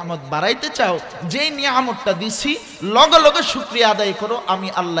কোন নিয়ামত বাড়াইতে চাও, যে নিয়ামতটা দিছি লগে লগে শুকরিয়া আদায় করো, আমি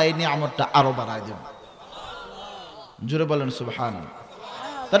আল্লাহ এই নিয়ামতটা আরো বাড়াই দেব। জোরে বলেন সুবহানাল্লাহ।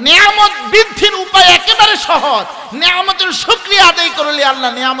 তো নিয়ামত বৃদ্ধির উপায় একেবারে সহজ। নিয়ামতের শুকরিয়া আদায় করলে আল্লাহ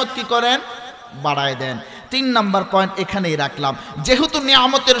নিয়ামত কি করেন? বাড়ায় দেন। 3 নাম্বার পয়েন্ট এখানেই রাখলাম। যেহেতু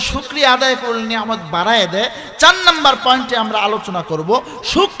নিয়ামতের শুকরিয়া আদায় করলে নিয়ামত বাড়ায় দেয়, 4 নাম্বার পয়েন্টে আমরা আলোচনা করব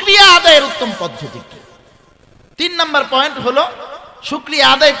শুকরিয়া আদায়ের উত্তম পদ্ধতি কি। 3 নাম্বার পয়েন্ট হলো শুকরিয়া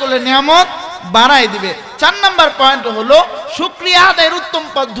আদায় করলে নিয়ামত বাড়ায় দিবে। 4 নাম্বার পয়েন্ট হলো শুকরিয়া আদায়ের উত্তম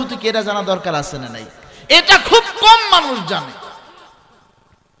পদ্ধতি কি, এটা জানা দরকার আছে না নাই? এটা খুব কম মানুষ জানে।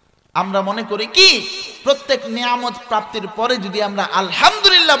 আমরা মনে করি কি প্রত্যেক নিয়ামত প্রাপ্তির পরে যদি আমরা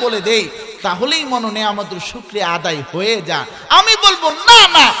আলহামদুলিল্লাহ বলে দেই, তাহলেই মনে নিয়ামতের শুকরিয়া আদায় হয়ে যা। আমি বলবো না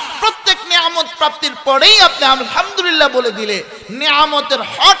না, প্রত্যেক নিয়ামত প্রাপ্তির পরেই আপনি আলহামদুলিল্লাহ বলে দিলে নিয়ামতের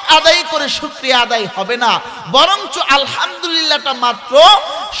হক আদায় করে শুকরিয়া আদায় হবে না, বরঞ্চ আলহামদুলিল্লাহটা মাত্র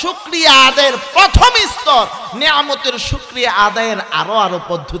শুকরিয়া আদায়ের প্রথম স্তর। নিয়ামতের শুকরিয়া আদায়ের আরো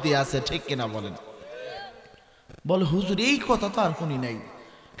পদ্ধতি আছে, ঠিক কিনা বলেন? বলে হুজুর এই কথা তো আর শুনি নাই,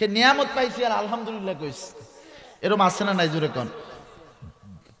 কে নিয়ামত পাইছি আর আলহামদুলিল্লাহ কইছি, এরকম আছে না নাই? জোরে কোন।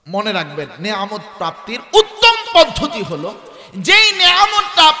 মনে রাখবেন, নিয়ামত প্রাপ্তির উত্তম পদ্ধতি হলো যেই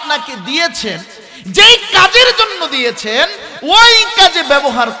নিয়ামতটা আপনাকে দিয়েছেন, যেই কাজের জন্য দিয়েছেন, ওই কাজে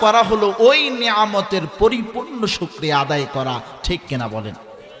ব্যবহার করা হলো ওই নিয়ামতের পরিপূর্ণ শুকরিয়া আদায় করা, ঠিক কিনা বলেন?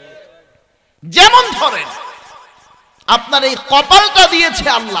 যেমন ধরেন আপনার এই কপালটা দিয়েছে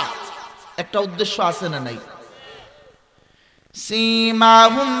আল্লাহ, একটা উদ্দেশ্য আছে না নাই?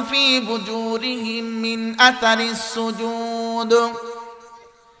 সীমাহুম ফি বুজুরিহিম মিন আতারিস সুজুদ,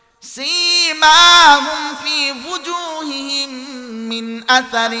 সীমাহুম ফি বুজুহিহিম মিন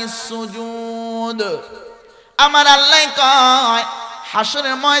আতারিস সুজুদ। আমার আল্লাহ কয়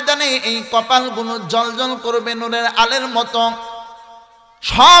হাসরের ময়দানে এই কপালগুলো জ্বলজ্বল করবে নূরের আলোর মতো।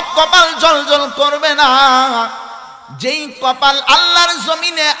 সব কপাল জ্বলজ্বল করবে না, যেই কপাল আল্লাহর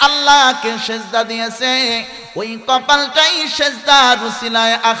জমিনে আল্লাহকে সেজদা দিয়েছে ওই কপালটাই সেজদার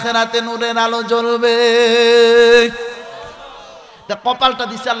উসিলায় আখিরাতে নূরের আলো জ্বলবে। তা কপালটা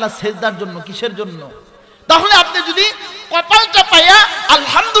দিছে আল্লাহ সেজদার জন্য, কিসের জন্য? তাহলে আপনি যদি কপালটা পাইয়া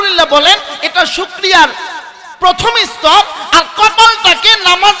আলহামদুলিল্লাহ বলেন, এটা শুকরিয়ার প্রথম স্তর। আর কপালটাকে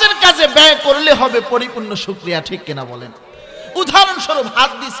নামাজের কাজে ব্যয় করলে হবে পরিপূর্ণ শুকরিয়া, ঠিক কিনা বলেন? উদাহরণস্বরূপ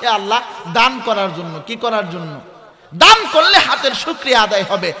হাত দিছে আল্লাহ দান করার জন্য, কি করার জন্য? দান করলে হাতের শুকরিয়া আদায়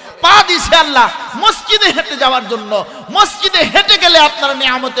হবে। পা দিছে আল্লাহ মসজিদে হেঁটে যাওয়ার জন্য, মসজিদে হেঁটে গেলে আপনার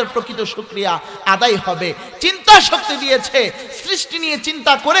নিয়ামতের প্রকৃত শুকরিয়া আদায় হবে। চিন্তা শক্তি দিয়েছে সৃষ্টি নিয়ে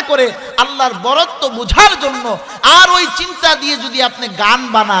চিন্তা করে করে আল্লাহর বরত্ব বোঝার জন্য। আর ওই চিন্তা দিয়ে যদি আপনি গান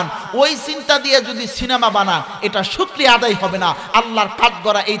বানান, ওই চিন্তা দিয়ে যদি সিনেমা বানান, এটা শুকরিয়া আদায় হবে না। আল্লাহর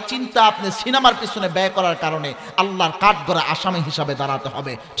কাঠগড়া এই চিন্তা আপনি সিনেমার পিছনে ব্যয় করার কারণে আল্লাহর কাঠগড়া আসামি হিসাবে দাঁড়াতে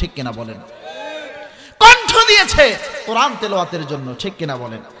হবে, ঠিক কিনা বলেন? কণ্ঠ দিয়েছে কোরআন তেলাওয়াতের জন্য, ঠিক কিনা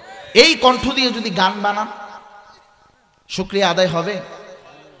বলেন? এই কণ্ঠ দিয়ে যদি গান বানান, শুকরিয়া আদায় হবে?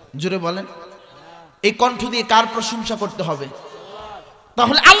 জোরে বলেন। এই কণ্ঠ দিয়ে কার প্রশংসা করতে হবে?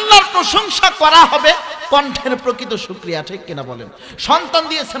 তাহলে আল্লাহর প্রশংসা করা হবে কণ্ঠের প্রকৃত শুকরিয়া, ঠিক কিনা বলেন? সন্তান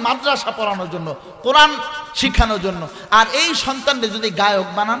দিয়েছে মাদ্রাসা পড়ানোর জন্য, কোরআন শিখানোর জন্য, আর এই সন্তানকে যদি গায়ক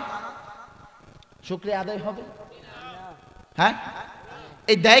বানান, শুকরিয়া আদায় হবে? হ্যাঁ,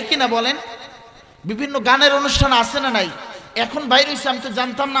 এই দেয় কিনা বলেন? বিভিন্ন গানের অনুষ্ঠান আছে না নাই? এখন বাইরে হয়েছে, আমি তো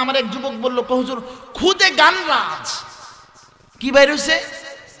জানতাম না। আমার এক যুবক বললো, হুজুর খুদে গান রাজ। কি বাইরে হয়েছে?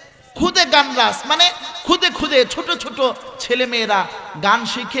 খুদে গান রাজ, মানে খুদে খুদে ছোট ছোট ছেলে মেয়েরা গান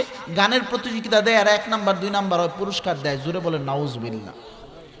শিখে গানের প্রতিযোগিতা দেয়, আর 1 নাম্বার 2 নাম্বার পুরস্কার দেয়। জোরে বলেন নাউজুবিল্লাহ।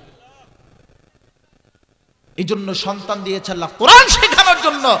 এই জন্য সন্তান দিয়েছে আল্লাহ কোরআন শেখানোর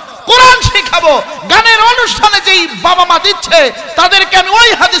জন্য। কোরআন শেখাবো, গানের অনুষ্ঠানে যেই বাবা মা দিচ্ছে তাদেরকে আমি ওই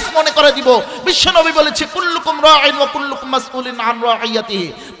হাদিস মনে করে দিব। বিশ্বনবী বলেছে, কুল্লুকুম রাঈন ওয়া কুল্লুকুম মাসউলুন আন রাঈয়াতিহি।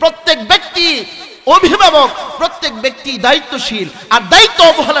 প্রত্যেক ব্যক্তি অভিভাবক, প্রত্যেক ব্যক্তি দায়িত্বশীল, আর দায়িত্ব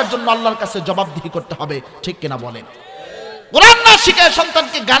অবহেলার জন্য আল্লাহর কাছে জবাবদিহি করতে হবে, ঠিক কিনা বলেন? কোরআন না শিখায়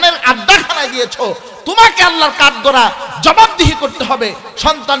সন্তানকে গানের আড্ডাখানায় দিয়েছো, তোমাকে আল্লাহর কাঠগড়া জবাবদিহি করতে হবে।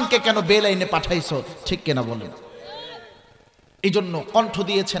 সন্তানকে কেন বেলাইনে পাঠাইছো, ঠিক কিনা বলেন? এই জন্য কণ্ঠ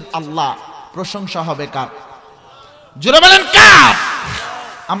দিয়েছেন আল্লাহ, প্রশংসা হবে কার? জোরে বলেন কার?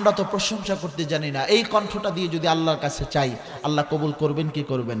 আমরা তো প্রশংসা করতে জানি না। এই কণ্ঠটা দিয়ে যদি আল্লাহর কাছে চাই, আল্লাহ কবুল করবেন কি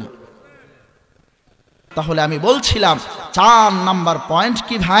করবে না? তাহলে আমি বলছিলাম 4 নাম্বার পয়েন্ট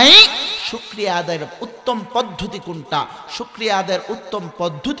কি ভাই? শুকরিয়া আদায়ের উত্তম পদ্ধতি কোনটা? শুকরিয়া আদায়ের উত্তম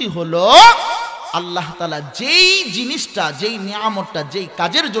পদ্ধতি হলো আল্লাহ তাআলা যেই জিনিসটা, যেই নিয়ামতটা, যেই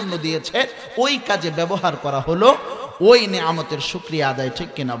কাজের জন্য দিয়েছে ওই কাজে ব্যবহার করা হলো ওই নিয়ামতের শুকরিয়া আদায়, ঠিক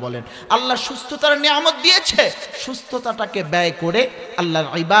কিনা বলেন? আল্লাহ সুস্থতার নিয়ামত দিয়েছে, সুস্থতাটাকে ব্যয় করে আল্লাহর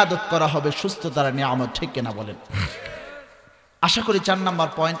ইবাদত করা হবে সুস্থতার নিয়ামত, ঠিক কিনা বলেন? আশা করি 4 নাম্বার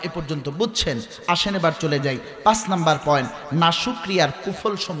পয়েন্ট এ পর্যন্ত বুঝছেন। আসেন এবার চলে যাই 5 নাম্বার পয়েন্ট, না শুকরিয়ার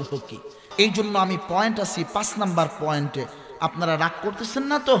কুফল সমূহ কি। এই জন্য আমি পয়েন্ট আছি 5 নাম্বার পয়েন্টে। আপনারা রাগ করতেছেন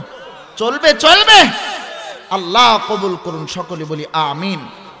না তো? চলবে চলবে, আল্লাহ কবুল করুন। সকলে বলি আমিন,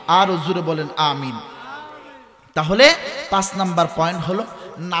 আর জোরে বলেন আমিন। তাহলে 5 নাম্বার পয়েন্ট হলো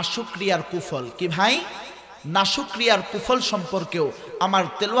নাশুক্রিয়ার কুফল। কি ভাই? নাশুক্রিয়ার কুফল সম্পর্কেও আমার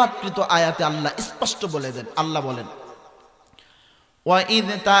তেলাওয়াতকৃত আয়াতে আল্লাহ স্পষ্ট বলে দেন। আল্লাহ বলেন, وَإِذْ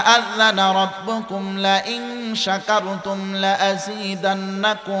تَأَذَّنَ رَبُّكُمْ لَئِن شَكَرْتُمْ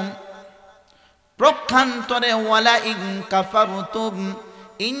لَأَزِيدَنَّكُمْ, প্রক্ষান্তরে ওয়ালাইন কাফারতুম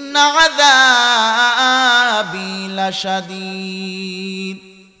ইন্না আযাবি লাশাদীদ।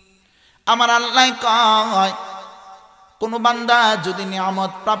 আমার আল্লাহ কয়, কোন বান্দা যদি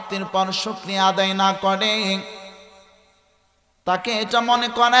নিয়ামত প্রাপ্তির পর শুকরিয়া আদায় না করে, তাকে এটা মনে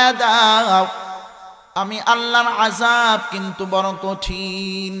করায় দাও আমি আল্লাহর আযাব কিন্তু বড়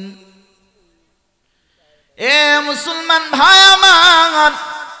কঠিন। এ মুসলমান ভাই আমার,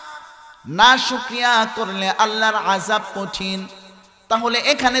 না শুকরিয়া করলে আল্লাহর আযাব কঠিন। তাহলে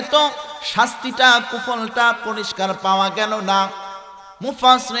এখানে তো শাস্তিটা, কুফলটা পরিষ্কার পাওয়া গেল না।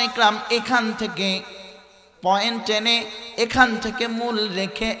 মুফাসসিরিন ইকরাম এখান থেকে পয়েন্ট এনে, এখান থেকে মূল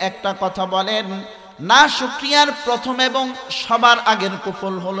রেখে একটা কথা বলেন, না শুকরিয়ার প্রথম এবং সবার আগের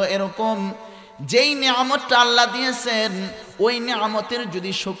কুফল হলো এরকম, যেই নিয়ামতটা আল্লাহ দিয়েছেন ওই নিয়ামতের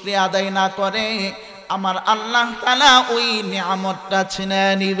যদি শুকরিয়া আদায় না করে, আমার আল্লাহ তাআলা ওই নিয়ামতটা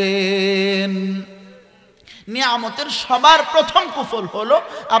ছিনিয়ে নেবেন। নিয়ামতের সবার প্রথম কুফল হলো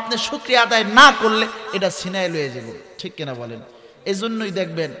আপনি শুকরিয়া আদায় না করলে এটা ছিনিয়ে লয়ে যাবে। ঠিক কিনা বলেন? এজন্যই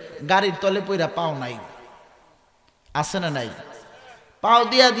দেখবেন গাড়ির তলে পইরা পাও নাই, আছে না নাই? পাও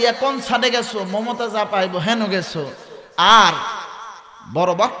দিয়া দিয়া কোন ছাদে গেছো, মমতা যা পাইবো হেন গেছো। আর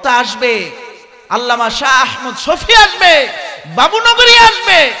বড় বক্তা আসবে, আল্লামা শাহ আহমদ শফি আসবে, বাবুনগরী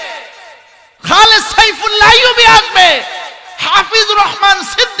আসবে, খালেদ সাইফুল্লাহ আইয়ুবী আসবে, হাফিজ রহমান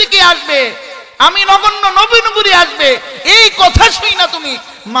সিদ্দিকী আসবে, আমি নগণ্য নবীনগরী আসবে। এই কথা শুই না তুমি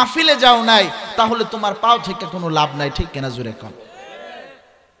মাহফিলে যাও নাই, তাহলে তোমার পাও থেকে কোনো লাভ নাই। ঠিক কিনা জোরে কম?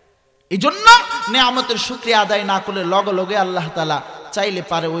 এই জন্য নিয়ামতের শুকরিয়া আদায় না করলে লগে লগে আল্লাহ তাআলা চাইলে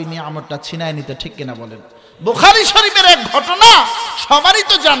পারে ওই নিয়ামতটা ছিনায় নিতে। ঠিক কিনা বলেন? বুখারী শরীফের এক ঘটনা সবারই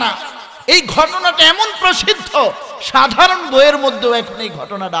তো জানা। এই ঘটনাটা এমন প্রসিদ্ধ, সাধারণ বইয়ের মধ্যেও এখন এই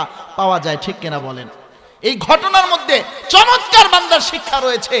ঘটনাটা পাওয়া যায়। ঠিক কিনা বলেন? এই ঘটনার মধ্যে চমৎকার বান্দার শিক্ষা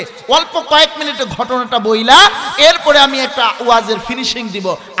রয়েছে। অল্প কয়েক মিনিটে ঘটনাটা বইলা এরপরে আমি একটা ওয়াজের ফিনিশিং দিব।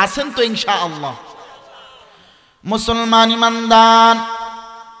 আছেন তো ইনশাআল্লাহ? মুসলমান ইমানদার,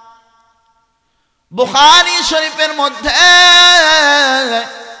 বুখারী শরীফের মধ্যে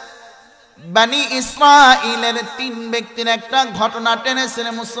বনি ইসরাইলের 3 ব্যক্তির একটা ঘটনা টেনেছেন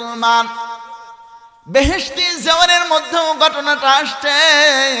মুসলমান। বেহেশতি জওয়ারের মধ্যেও ঘটনাটা আসছে।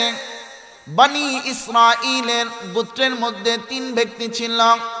 বনি ইসরাইলের গোত্রের মধ্যে 3 ব্যক্তি ছিল।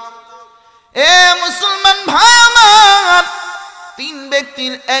 এ মুসলমান ভাই আমার, 3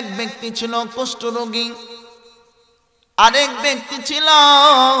 ব্যক্তির এক ব্যক্তি ছিল কুষ্ঠরোগী, আরেক ব্যক্তি ছিল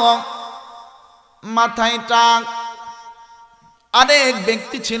মাথায় টাক, আরেক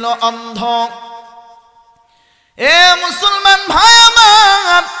ব্যক্তি ছিল অন্ধ। এ মুসলমান ভাই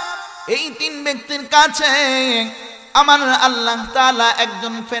আমার, এই 3 ব্যক্তির কাছে আমার আল্লাহ তাআলা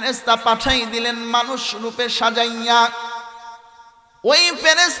একজন ফেরেশতা পাঠাই দিলেন মানুষ রূপে সাজাইয়া। ওই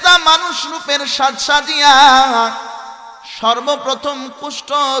ফেরেশতা মানুষ রূপের সাজিয়া সর্বপ্রথম কুষ্ঠ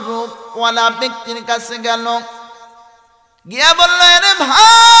রূপওয়ালা ব্যক্তির কাছে গেল, গিয়া বলল, আরে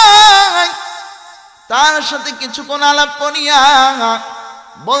ভাই, তার সাথে কিছুক্ষণ আলাপ করিয়া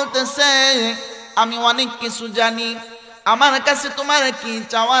বলতেছে, আমি অনেক কিছু জানি, আমার কাছে তোমার কি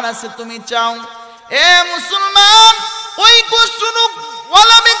চাওয়ার আছে তুমি চাও। এ মুসলমান, ওই কুষ্ঠরোগ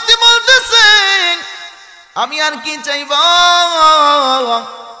ওয়ালা ব্যক্তি বলতেছে, আমি আর কি চাইব,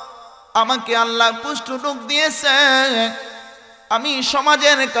 আমাকে আল্লাহ কুষ্ঠরোগ দিয়েছে, আমি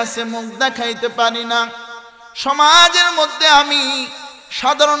সমাজের কাছে মুখ দেখাইতে পারি না, সমাজের মধ্যে আমি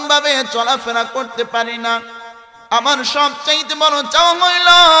সাধারণভাবে চলাফেরা করতে পারি না, আমার সবচাইতে বড় চাওয়া হইল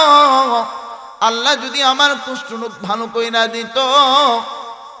আল্লাহ যদি আমার কুষ্ঠরোগ ভালো কইরা দিত,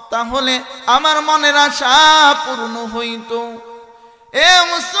 তাহলে আমার মনের আশা পূর্ণ হইত। এ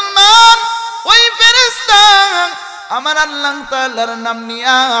মুসলমান, ওই ফেরেশতা আমার আল্লাহ তাআলার নাম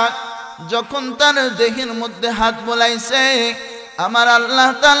নিয়া যখন তার দেহের মধ্যে হাত বোলাইছে, আমার আল্লাহ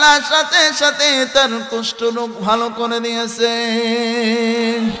তাআলা সাথে সাথে তার কুষ্ঠরোগ ভালো করে দিয়েছে।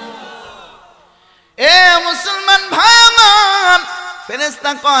 এ মুসলমান ভাই আমার,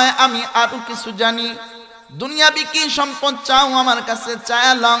 ফেরেশতা কয়, আমি আরো কিছু জানি, দুনিয়াবি কি সম্পদ চাও আমার কাছে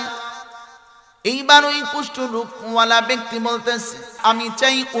চাইলাম। এইবার ওই কুষ্ঠরোগওয়ালা ব্যক্তি বলতেছে, আমি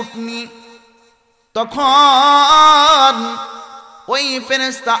চাই উটনি। তখন ওই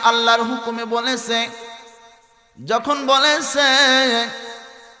ফেরেশতা আল্লাহর হুকুমে বলেছে, যখন বলেছে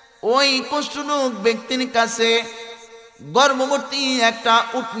ওই কুষ্ঠরোগ ব্যক্তির কাছে গর্ভবতী একটা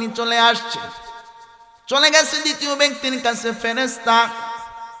উটনি চলে আসছে, চলে গেছে দ্বিতীয় ব্যক্তির কাছে ফেরেশতা,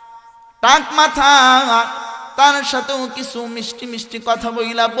 টাক মাথা, তার সাথেও কিছু মিষ্টি মিষ্টি কথা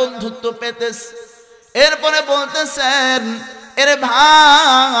বইলা বন্ধুত্ব পেতেছে। এরপরে বলতেছেন, এরে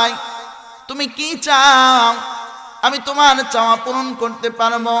ভাই, তুমি কি চাও, আমি তোমার চাওয়া পূরণ করতে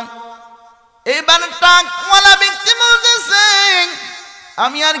পারবো। এবার টাকওয়ালা ব্যক্তি বলতেছে,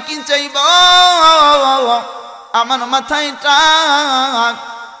 আমি আর কি চাইব, আমার মাথায় টাক,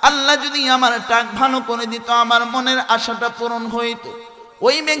 আল্লাহ যদি আমার টাক ভালো করে দিত, আমার মনের আশাটা পূরণ হইত।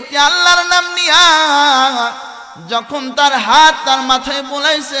 ওই ব্যক্তি আল্লাহর নাম নিয়া যখন তার হাত তার মাথায়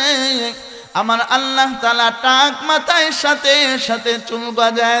বোলাইছে, আমার আল্লাহ তাআলা টাক মাথায় সাথে সাথে চুল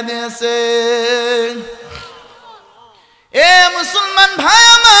গজায় দিয়েছে। এ মুসলমান ভাই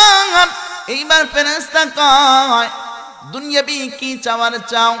আমার, এইবার ফেরেশতা কয় দুনিয়াবি কি চাওয়ার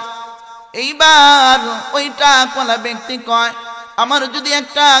চাও? এইবার ওইটা কোলা ব্যক্তি কয় আমার যদি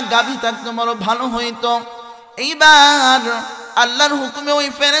একটা গাভী থাকতো বড় ভালো হইতো। এইবার আল্লাহর হুকুমে ওই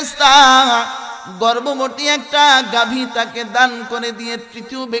ফেরেশতা গর্ভবতী একটা গাভী তাকে দান করে দিয়ে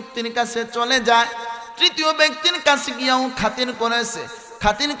তৃতীয় ব্যক্তির কাছে চলে যায়। তৃতীয় ব্যক্তির কাছে গিয়েও খাতির করেছে,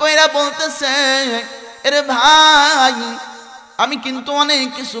 খাতির কইরা বলতেছে, এরে ভাই আমি কিন্তু অনেক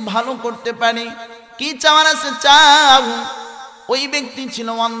কিছু ভালো করতে পারি, কি চাওয়ার আছে চাও। ওই ব্যক্তি ছিল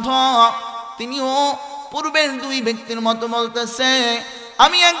অন্ধ, তিনিও পূর্বের দুই ব্যক্তির মতো বলতেছে,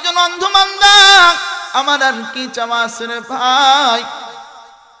 আমি একজন অন্ধ বান্দা, আমার আর কি চাওয়া আছে রে ভাই,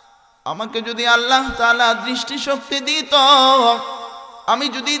 আমাকে যদি আল্লাহ তাআলা দৃষ্টি শক্তি দিত, আমি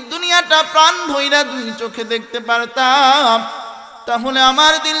যদি দুনিয়াটা প্রাণ ভইরা দুই চোখে দেখতে পারতাম, তাহলে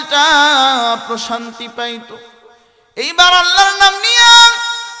আমার দিলটা প্রশান্তি পাইতো। এইবার আল্লাহর নাম নিয়া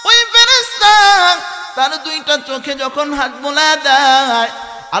ওই ফেরেশতা তার দুইটা চোখে যখন হাত বোলায় দেয়,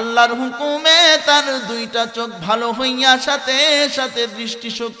 আল্লাহর হুকুমে তার দুইটা চোখ ভালো হইয়া সাথে সাথে দৃষ্টি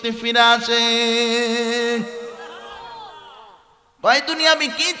শক্তি ফিরে আসে। কয় দুনিয়াবি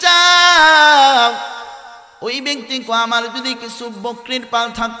কি চাও? ওই ব্যক্তি কয় আমার যদি কিছু বকরির পাল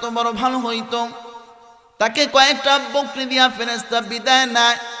থাকতো বড় ভালো হইতো। তাকে কয়েকটা বকরি দিয়া ফেরেশতা বিদায়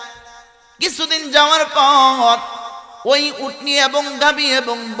নেয়। কিছুদিন যাওয়ার পর ওই উটনি এবং গাভী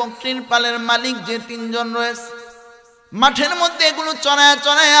এবং বকরির পালের মালিক যে তিনজন রয়েছে, মাঠের মধ্যে এগুলো চড়ায়া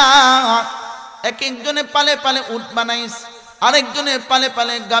চড়ায়া এক একজনে পালে পালে উট বানাইছে, আরেকজনে পালে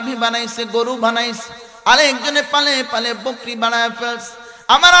পালে গাভী বানাইছে, গরু বানাইছে, আরেকজনে পালে পালে বকরি বানায় ফেলছে।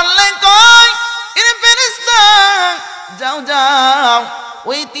 আমার আল্লাহ কয়, এরে ফেরেশতা যাও যাও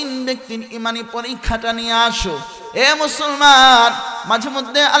ওই তিন ব্যক্তির ইমানি পরীক্ষাটা নিয়ে আসো। এ মুসলমান, মাঝে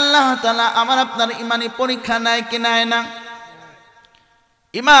মধ্যে আল্লাহ তাআলা আমার আপনার ইমানি পরীক্ষা নেয় কি নেয় না?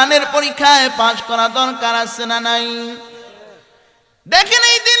 ইমানের পরীক্ষায় পাশ করা দরকার আছে না নাই? দেখেন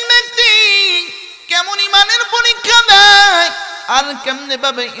এই তিন ব্যক্তি কেমন ইমানের পরীক্ষা দেয় আর কেমনে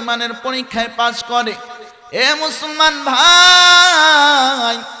ভাবে ইমানের পরীক্ষায় পাশ করে। এ মুসলমান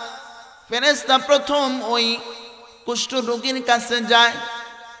ভাই, ফেরেশতা প্রথম ওই কুষ্ঠ রোগীর কাছে যায়,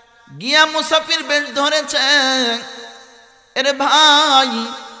 গিয়া মুসাফির বেশ ধরেছে, এরে ভাই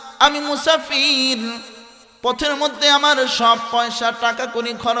আমি মুসাফির, পথের মধ্যে আমার সব পয়সা টাকা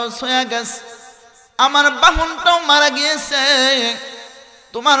করি খরচ হয়ে গেছে, আমার বাহনটাও মারা গিয়েছে,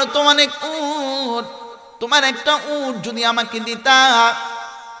 তোমার তো অনেক উট, তোমার একটা উট যদি আমাকে দিতা,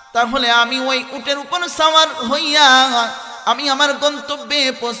 তাহলে আমি ওই উটের উপর সওয়ার হইয়া আমি আমার গন্তব্যে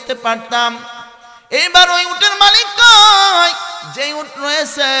পৌঁছতে পারতাম। এইবার ওই উটের মালিক কয়, যে উট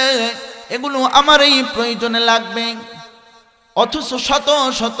রয়েছে এগুলো আমার এই প্রয়োজনে লাগবে, অথচ শত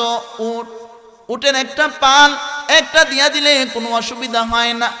শত উট, উটের একটা পাল একটা দিয়া দিলে কোনো অসুবিধা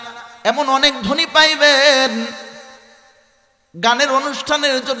হয় না, এমন অনেক ধনী পাইবেন। গানের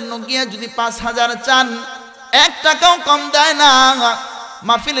অনুষ্ঠানের জন্য গিয়ে যদি 5,000 চান, 1 টাকাও কম দেয় না।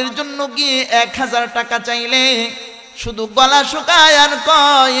 মাহফিলের জন্য গিয়ে 1000 টাকা চাইলে শুধু গলা শুকায় আর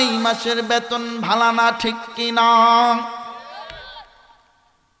কয় এই মাসের বেতন ভালো না, ঠিক কিনা?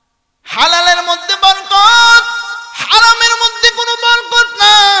 হালালের মধ্যে বরকত, হারামের মধ্যে কোনো বরকত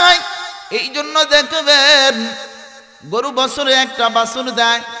নাই। এই জন্য দেখবেন গরু বছরে একটা বাছুর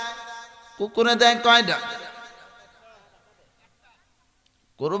দেয়, কুকুরে দেয় কয়টা?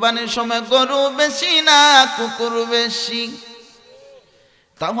 কুরবানির সময় গরু বেশি না কুকুর বেশি?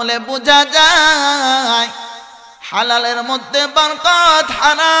 তাহলে বোঝা যায় হালালের মধ্যে বরকত,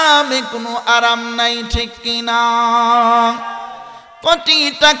 হারামে কোনো আরাম নাই, ঠিক কিনা? কোটি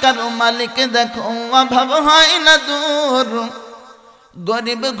টাকার মালিক দেখো অভাব হয় না দূর,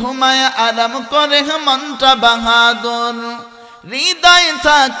 গরিব ঘুমায় আরাম করে মনটা বাহাদুর, হৃদয়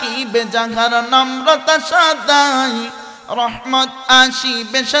থাকিবে যাহার নম্রতা সদাই, রহমত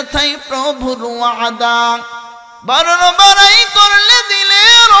আসিবে সাথে প্রভুর ওয়াদা, বড় বড়াই করলে দিলে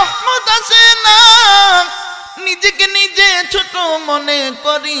রহমত আসে না, নিজেকে নিজে ছোট মনে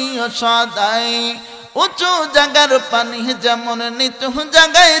করিও সদাই, উঁচু জায়গার পানি যেমন নিচু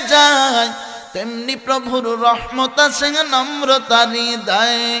জায়গায় যায়, তেমনি প্রভুর রহমত আসে নম্রতা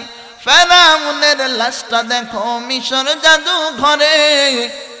হৃদয়। ফেরাউনের লাশটা দেখো মিশর জাদু ঘরে,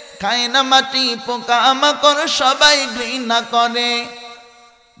 খায় না মাটি পোকা মাকড় সবাই ঘৃণা করে,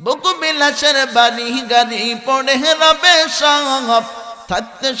 বুক বিলাসের বাড়ি গাড়ি পড়ে রবে সব,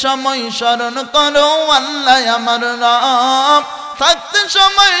 থাকতে সময় স্মরণ করো আল্লাহ আমার রব, থাকতে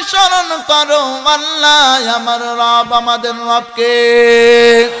সময় স্মরণ করো আল্লাহ আমার রব। আমাদের রবকে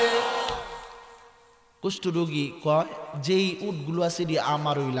কুষ্ঠরোগী কয় যেই উটগুলো আছে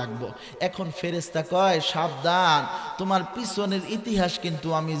আমারই লাগবো। এখন ফেরেশতা কয় সাবধান, তোমার পিছনের ইতিহাস কিন্তু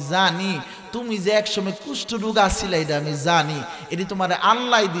আমি জানি, তুমি যে একসময় কুষ্ঠরোগ আসছিলে এটা আমি জানি, এটি তোমার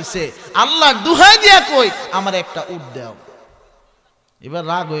আল্লাহ দিছে, আল্লাহ দুহাই দিয়া কই আমার একটা উট দাও। এবার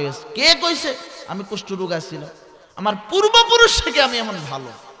রাগ হয়ে গেছে, কে কইছে আমি কুষ্ঠরোগ আসছিলাম, আমার পূর্বপুরুষ থেকে আমি এমন ভালো।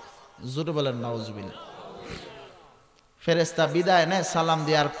 জোরে বলেন নাউজুবিল্লাহ। ফেরেশতা বিদায় নেয়, সালাম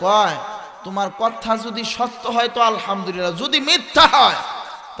দেওয়ার কয় তোমার কথা যদি সত্য হয় তো আলহামদুলিল্লাহ, যদি মিথ্যা হয়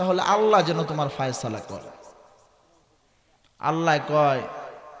তাহলে আল্লাহ যেন তোমার ফায়সালা করে। আল্লাহ কয়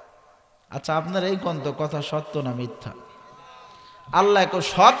আচ্ছা আপনার এই কোন তো কথা সত্য না মিথ্যা? আল্লাহ কয়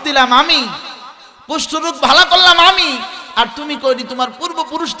সব দিলাম আমি, কুষ্ঠরোগ ভালো করলাম আমি, আর তুমি কইনি তোমার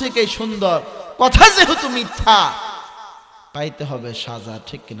পূর্বপুরুষ থেকে সুন্দর, কথা যেহেতু মিথ্যা পাইতে হবে সাজা।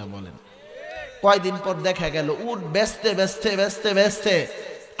 ঠিক কিনা বলেন? কয়দিন পর দেখা গেল উট বেচতে বেচতে বেচতে বেচতে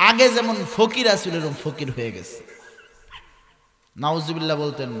আগে যেমন ফকির আছিল এরকম ফকির হয়ে গেছে। নাউজুবিল্লাহ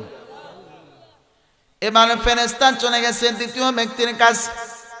বলতেন। এবার ফেরেশতা চলে গেছে দ্বিতীয় ব্যক্তির কাছে।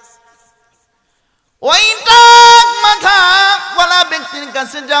 ওই টাক মাথা ওয়ালা ব্যক্তির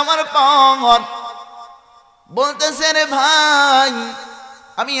কাছে যাওয়ার পর বলতেছে রে ভাই,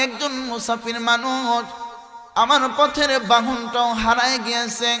 আমি একজন মুসাফির মানুষ, আমার পথের বাহনটাও হারায়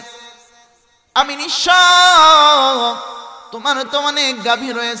গিয়েছে, আমি নিঃস্ব, তোমার তো অনেক গাভী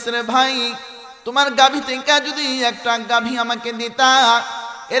রয়েছে রে ভাই, তোমার গাভী থেকে যদি একটা গাভী আমাকে দিতা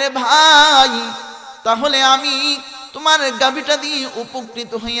এরে ভাই, তাহলে আমি তোমার গাভীটা দিয়ে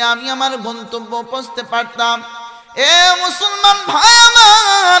উপকৃত হইয়া আমি আমার গন্তব্য পৌঁছতে পারতাম। এ মুসলমান ভাই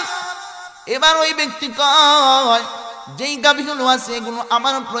আমার, এবার ওই ব্যক্তি কয় যেই গাভীগুলো আছে এগুলো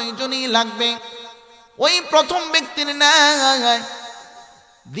আমার প্রয়োজনই লাগবে। ওই প্রথম ব্যক্তির ন্যায়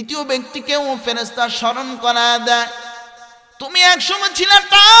দ্বিতীয় ব্যক্তিকেও ফেরেশতা স্মরণ করা দেয়। তুমি একসময় ছিলে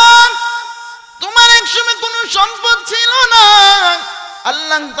টাক, তোমার একসময় কোনো সম্পদ ছিল না,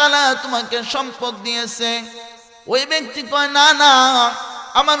 আল্লাহ তাআলা তোমাকে সম্পদ দিয়েছে। ওই ব্যক্তি কয় না না,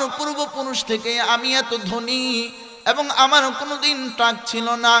 আমার পূর্বপুরুষ থেকে আমি এত ধনী এবং আমার কোনোদিন টাক ছিল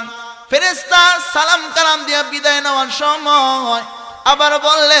না। ফেরেশতা সালাম কালাম দিয়া বিদায় নেওয়ার সময় আবার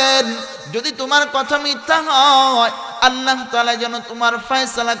বললেন যদি তোমার কথা মিথ্যা হয় আল্লাহ তাআলা যেন তোমার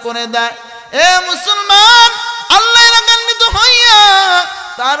ফয়সালা করে দেয়। এ মুসলমান, আল্লাহ রাগান্বিত হইয়া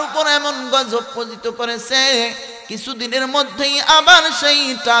তার উপর এমন গজব পতিত করেছে, কিছুদিনের মধ্যেই আবার সেই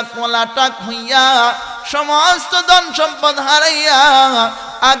টাকওয়ালা টাক হইয়া সমস্ত ধন সম্পদ হারাইয়া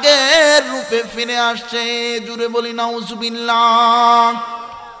আগের রূপে ফিরে আসছে। জুড়ে বলি নাউজুবিল্লাহ।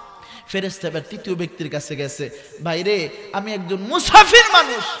 ফেরেশতা এবার তৃতীয় ব্যক্তির কাছে গেছে, ভাইরে আমি একজন মুসাফির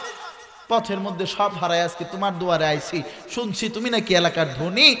মানুষ, পথের মধ্যে সব হারাই আজকে তোমার দুয়ারে আইছি, শুনছি তুমি নাকি এলাকার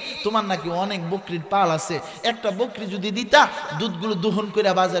ধনী, তোমার নাকি অনেক বকরির পাল আছে, একটা বকরি যদি দিতা দুধগুলো দহন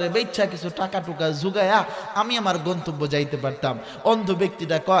করে বাজারে বেচা কিছু টাকা টুকা জুগায়া আমি আমার গন্তব্য যাইতে পারতাম। অন্ধ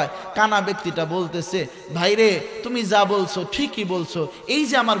ব্যক্তিটা কয়, কানা ব্যক্তিটা বলতেছে ভাইরে তুমি যা বলছো ঠিকই বলছো, এই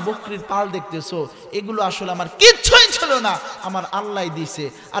যে আমার বকরির পাল দেখতেছো এগুলো আসলে আমার কিচ্ছুই ছিল না, আমার আল্লাহ দিছে।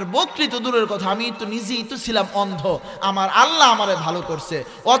 আর বকরি তো দূরের কথা, আমি তো নিজেই তো ছিলাম অন্ধ, আমার আল্লাহ আমারে ভালো করছে,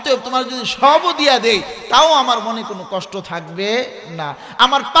 অতএব তোমার যদি সবও দিয়া দেই তাও আমার মনে কোনো কষ্ট থাকবে না।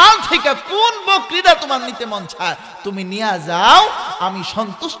 আমার পাল থেকে কোন বকরিটা তোমার নিতে মন চায় তুমি নিয়ে যাও, আমি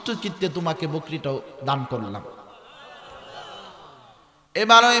সন্তুষ্ট চিত্তে তোমাকে বকরিটাও দান করলাম।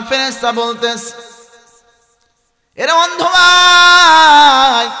 এবার ওই ফেরেশতা বলতেছে এরা অন্ধ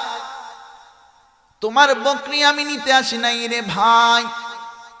ভাই, তোমার বকরি আমি নিতে আসি নাই রে ভাই,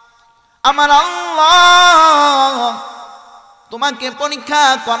 আমার আল্লাহ তোমাকে পরীক্ষা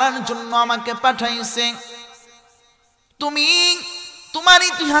করার জন্য আমাকে পাঠাইছে। তুমি তোমার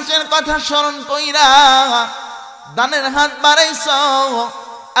ইতিহাসের কথা স্মরণ কইরা দানের হাত বাড়াইছ,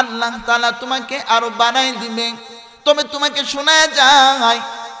 আল্লাহ তাআলা তোমাকে আরো বাড়াই দিবে। তবে তোমাকে শোনা যায়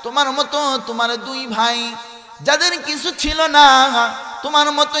তোমার মতো তোমার দুই ভাই যাদের কিছু ছিল না, তোমার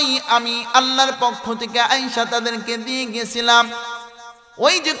মতোই আমি আল্লাহর পক্ষ থেকে আয়েশা তাদেরকে দিয়ে গেছিলাম।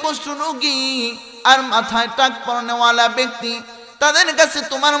 ওই যে কুষ্ঠরোগী আর মাথায় টাক পরনেওয়ালা ব্যক্তি তাদের কাছে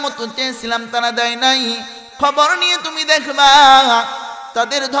তোমার মতো চেয়েছিলাম, তারা দেয় নাই। খবর নিয়ে তুমি দেখবা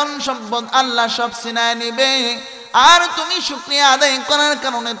তাদের ধন সম্পদ আল্লাহ সব ছিনায় নেবে, আর তুমি শুকরিয়া আদায় করার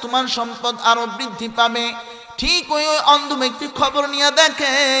কারণে তোমার সম্পদ আরো বৃদ্ধি পাবে। ঠিক ওই অন্ধ ব্যক্তি খবর নিয়ে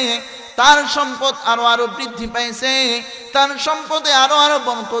দেখে তার সম্পদ আরো বৃদ্ধি পাইছে, তার সম্পদে আরো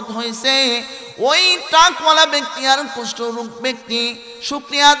বরকত হয়েছে। ওই টাকওয়ালা ব্যক্তি আর কুষ্ঠরোগ ব্যক্তি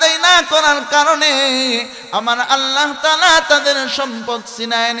শুকরিয়া আদায় না করার কারণে আমার আল্লাহ তাআলা তাদের সম্পদ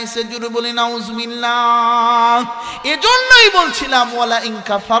ছিনায় নিছে। জুরে বলি নাউজুবিল্লাহ। এজন্যই বলছিলাম ওয়ালা ইন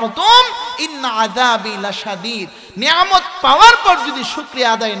কাফারতুম ইন্না আযাবি লাশাদীদ। নিয়ামত পাওয়ার পর যদি শুকরিয়া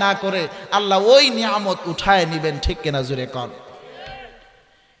আদায় না করে আল্লাহ ওই নিয়ামত উঠায় নেবেন, ঠিক কিনা জোরে কর।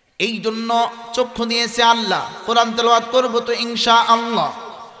 এই জন্য চক্ষু দিয়েছে আল্লাহ, কোরআন তেলাওয়াত করব তো ইনশাআল্লাহ।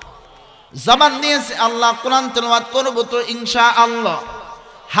 জবান দিয়েছে আল্লাহ, কোরআন তেলাওয়াত করব তো ইনশাআল্লাহ।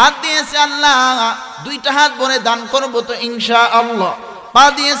 হাত দিয়েছে আল্লাহ, দুইটা হাত ভরে দান করব তো ইনশাআল্লাহ। পা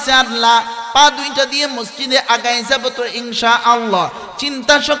দিয়েছে আল্লাহ, পা দুইটা দিয়ে মসজিদে আগায় যাব তো ইনশাআল্লাহ।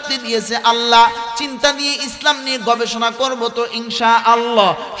 চিন্তা শক্তি দিয়েছে আল্লাহ, চিন্তা দিয়ে ইসলাম নিয়ে গবেষণা করব তো ইনশাআল্লাহ।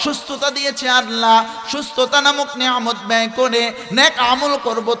 সুস্থতা দিয়েছে আল্লাহ, সুস্থতা নামক নিয়ামত ব্যয় করে নেক আমল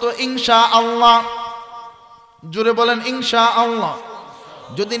করব তো ইনশাআল্লাহ। জোরে বলেন ইনশাআল্লাহ।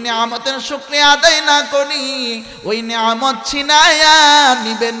 যদি নিয়ামতের শুকরিয়া আদায় না করি ওই নিয়ামত ছিনায়া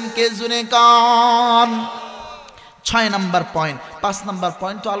নিবেন কে? জোরে কান। 6 নাম্বার পয়েন্ট, 5 নাম্বার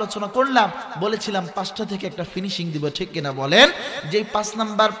পয়েন্ট তো আলোচনা করলাম, বলেছিলাম 5টা থেকে একটা ফিনিশিং দিব, ঠিক কিনা বলেন? যে 5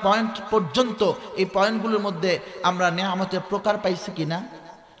 নাম্বার পয়েন্ট পর্যন্ত এই পয়েন্টগুলোর মধ্যে আমরা নিয়ামতের প্রকার পাইছি কিনা?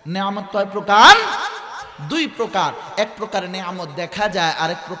 নিয়ামত কয় প্রকার? 2 প্রকার। এক প্রকার নিয়ামত দেখা যায়,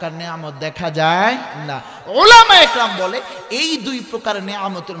 আরেক প্রকার নিয়ামত দেখা যায় না। উলামা একরাম বলে এই 2 প্রকার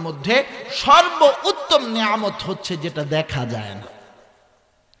নিয়ামতের মধ্যে সর্বোত্তম নিয়ামত হচ্ছে যেটা দেখা যায় না।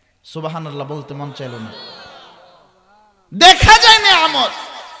 সুবহানাল্লাহ বলতে মন চাইল না। দেখা যায় নিয়ামত,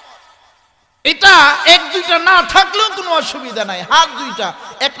 এটা 1-2টা না থাকলেও কোনো অসুবিধা নাই। হাত 2টা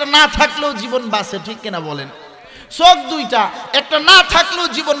একটা না থাকলেও জীবন বাঁচে, ঠিক কিনা বলেন? চোখ 2টা একটা না থাকলেও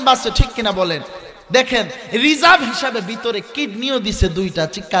জীবন বাঁচে, ঠিক কিনা বলেন? দেখেন রিজার্ভ হিসাবে ভিতরে কিডনিও দিছে 2টা,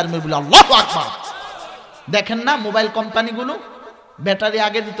 চিৎকার মেরে বলে আল্লাহু আকবার। দেখেন না মোবাইল কোম্পানিগুলো ব্যাটারি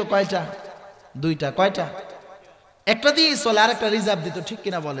আগে দিত কয়টা? 2টা। কয়টা? একটা দিয়েই চলে, আরেকটা রিজার্ভ দিত, ঠিক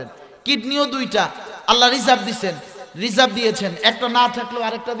কিনা বলেন? কিডনিও 2টা আল্লাহ রিজার্ভ দিছেন, রিজার্ভ দিয়েছেন, একটা না থাকলেও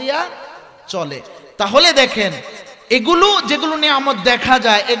আরেকটা দিয়া চলে। তাহলে দেখেন এগুলো যেগুলো নিয়ামত দেখা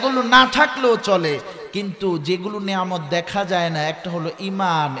যায় এগুলো না থাকলেও চলে, কিন্তু যেগুলো নিয়ামত দেখা যায় না একটা হলো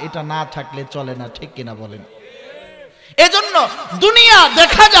ঈমান, এটা না থাকলে চলে না, ঠিক কিনা বলেন? এজন্য দুনিয়া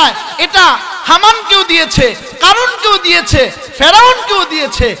দেখা যায় এটা হামানকেও দিয়েছে, কারুনকেও দিয়েছে, ফেরাউনকেও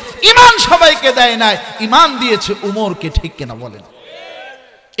দিয়েছে, ঈমান সবাইকে দেয় নাই, ঈমান দিয়েছে উমরকে, ঠিক কিনা বলেন?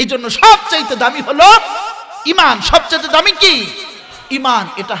 এইজন্য সবচাইতে দামি হলো ঈমান। সবচেয়ে দামি কি? ঈমান।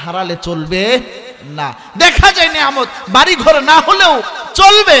 এটা হারালে চলবে না। দেখা যায় নিয়ামত বাড়ি ঘর না হলেও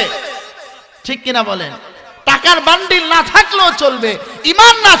চলবে, ঠিক কিনা বলেন? টাকার বান্ডিল না থাকলেও চলবে,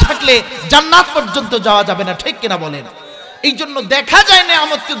 ঈমান না থাকলে জান্নাত পর্যন্ত যাওয়া যাবে না, ঠিক কিনা বলেন? এই জন্য দেখা যায়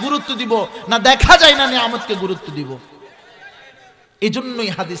নিয়ামতকে গুরুত্ব দিব না, দেখা যায় না নিয়ামতকে গুরুত্ব দিব। এই জন্যই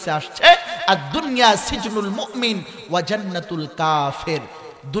হাদিসে আসছে আদ-দুনিয়া সিজনুল মুমিন ওয়া জান্নাতুল কাফির।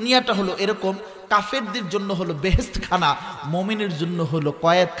 দুনিয়াটা হলো এরকম, কাফেরদের জন্য হলো বেহেশতখানা, মুমিনের জন্য হলো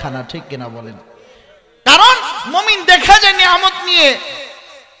কয়েদখানা, ঠিক কিনা বলেন? কারণ মুমিন দেখা যায় নিয়ামত নিয়ে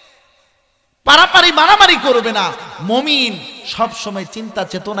পারাপারি মারামারি করবে না, মুমিন সব সময় চিন্তা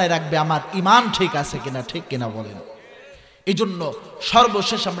চেতনায় রাখবে আমার ঈমান ঠিক আছে কিনা, ঠিক কিনা বলেন? এই জন্য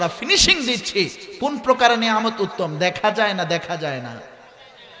সর্বশেষ আমরা ফিনিশিং দিচ্ছি কোন প্রকারের নিয়ামত উত্তম? দেখা যায় না, দেখা যায় না।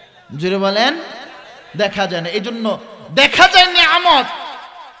 জোরে বলেন দেখা যায় না। এই জন্য দেখা যায় নিয়ামত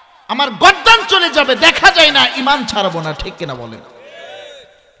আমার গর্দান চলে যাবে, দেখা যায় না ঈমান ছাড়বো না, ঠিক কিনা বলেন?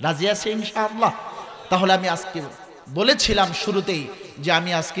 রাজি আছে ইনশাআল্লাহ? তাহলে আমি আজকে বলেছিলাম শুরুতেই যে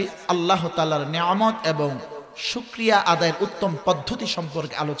আমি আজকে আল্লাহ তাআলার নিয়ামত এবং শুকরিয়া আদায়ের উত্তম পদ্ধতি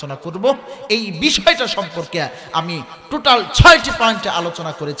সম্পর্কে আলোচনা করব। এই বিষয়টা সম্পর্কে আমি টোটাল 6টি পয়েন্টে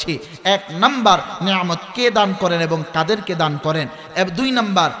আলোচনা করেছি। 1 নাম্বার, নিয়ামত কে দান করেন এবং কাদেরকে দান করেন। 2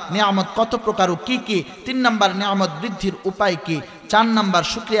 নাম্বার, নিয়ামত কত প্রকার ও কি কি। 3 নাম্বার, নিয়ামত বৃদ্ধির উপায় কি। 4 নাম্বার,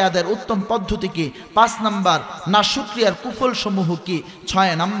 শুকরিয়া আদায়ের উত্তম পদ্ধতি কি। 5 নাম্বার, না শুকরিয়ার কুফল সমূহ কি।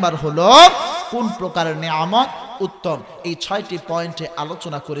 6 নাম্বার হলো কোন প্রকারের নিয়ামত উত্তম। এই 6টি পয়েন্টে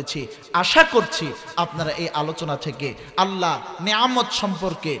আলোচনা করেছি। আশা করছি আপনারা এই আলোচনা থেকে আল্লাহ নিয়ামত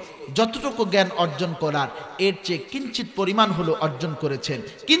সম্পর্কে যতটুকু জ্ঞান অর্জন করার এর চেয়ে কিঞ্চিত পরিমাণ হলো অর্জন করেছেন।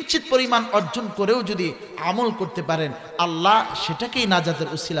 কিঞ্চিত পরিমাণ অর্জন করেও যদি আমল করতে পারেন আল্লাহ সেটাকেই নাজাতের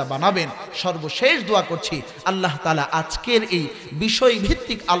উসিলা বানাবেন। সর্বশেষ দোয়া করছি আল্লাহ তাআলা আজকের এই বিষয়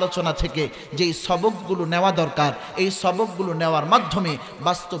ভিত্তিক আলোচনা থেকে যেই সবকগুলো নেওয়া দরকার এই সবকগুলো নেওয়ার মাধ্যমে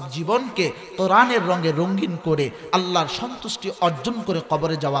বাস্তব জীবনকে কোরআনের রঙে রঙিন করে আল্লাহর সন্তুষ্টি অর্জন করে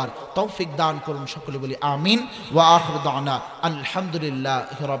কবরে যাওয়ার তৌফিক দান করুন। সকলে বলি আমিন। ওয়া আখিরু দাওয়ানা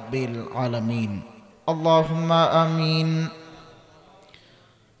আলহামদুলিল্লাহি রাব্বিল আলামিন। আল্লাহুম্মা আমিন।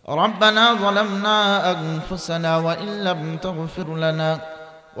 ربنا ظلمنا أنفسنا وإن لم تغفر لنا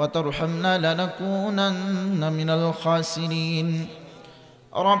وترحمنا لنكونن من الخاسرين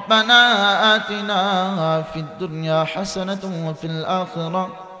ربنا آتنا في الدنيا حسنة وفي الآخرة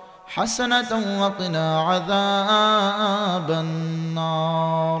حسنة وقنا عذاب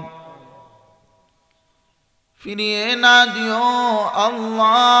النار ফিরিয়ে না দিও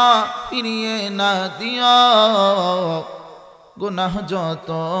আল্লাহ ফিরিয়ে না দিও গুনাহ যত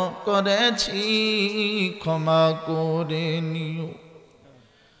করেছি ক্ষমা করে নিও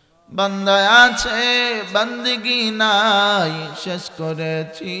বান্দা আছে বندگی নাই শেষ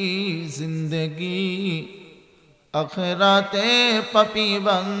করেছি জিন্দেগি আখিরাতে পাপী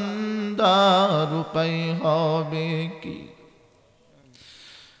বান্দার উপায় হবে কি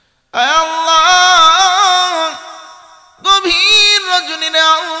আয় আল্লাহ গভীর রজনী রে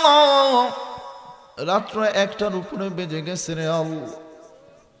আল্লাহ রাত্র 1টার উপরে বেজে গেছে রে আল্লাহ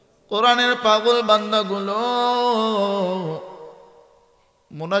কোরআনের পাগল বান্দাগুলো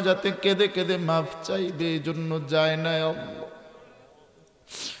মোনাজাতে কেঁদে কেঁদে মাফ চাইবে এজন্য যায় না আল্লাহ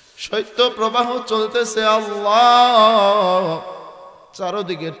শৈত্য প্রবাহ চলতেছে আল্লাহ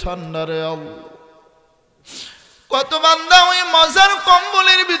চারদিকে ঠান্ডা রে আল্লাহ কত বান্দা ওই মজার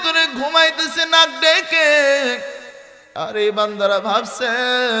কম্বলের ভিতরে ঘুমাইতেছে নাক ডেকে আর এই বান্দারা ভাবছে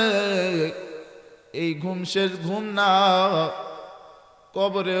এই ঘুম শেষ ঘুম না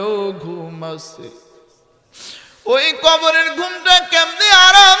কবরেও ঘুম আছে ওই কবরের ঘুমটা কেমনে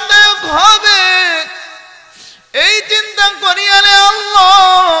আরামদায়ক হবে এই চিন্তা করিয়া রে আল্লাহ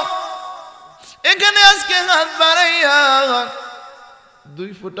এখানে আজকে হাত বাড়াইয়া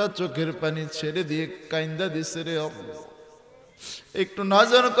 2 ফোঁটা চোখের পানি ছেড়ে দিয়ে কাইন্দা দিছে রে আল্লাহ একটু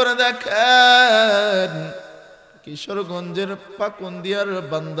নজর করে দেখেন কিশোরগঞ্জের পাকুন্দিয়ার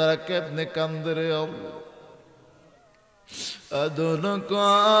বান্দারা কেমনে কান্দে রে আল্লাহ আদর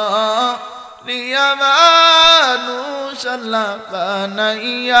রিয়া মানুষ আল্লাহ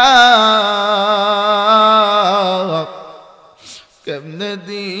বানাইয়া কেমনে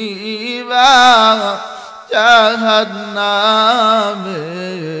দিবা জাহান্নামে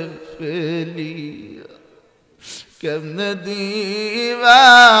ফেলিয়া কেমনে দিবা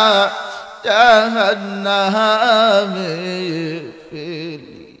জাহান্নামে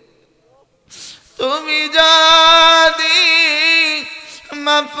ফেলিয়া তুমি যদি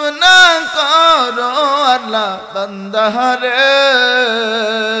মাফ না করো আল্লাহ বান্দারে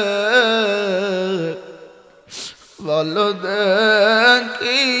বলো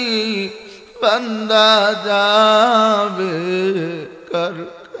দেখি বান্দা যাবে কার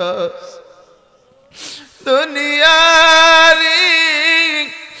কাছে দুনিয়ারি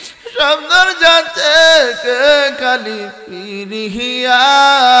শব্দর যাচ্ছে খালি পিরিহিয়া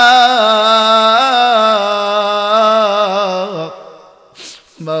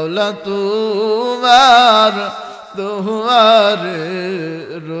মাওলা তোমার দুয়ারে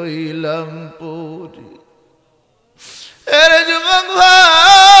রইলাম পড়ে এর যুবক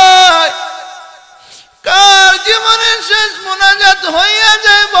ভাই কার জীবনের শেষ মোনাজাত হইয়া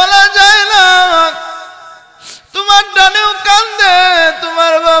যায় বলা যায় না তোমার ডানেও কান্দে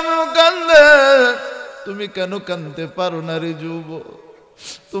তোমার বামেও কান্দে তুমি কেন কান্দতে পারো না রে যুবক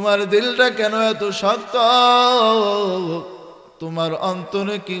তোমার দিলটা কেন এত শক্ত তোমার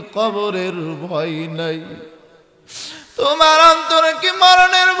অন্তরে কি কবরের ভয় নাই তোমার অন্তরে কি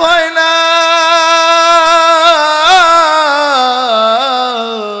মরণের ভয় নাই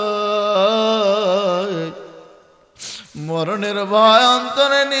মরণের ভয়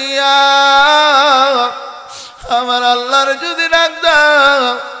অন্তরে নিয়া আমার আল্লাহর যদি ডাক দাও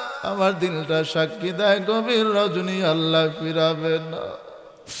আমার দিলটা সাক্ষী দেয় গভীর রজনী আল্লাহ ফিরাবে না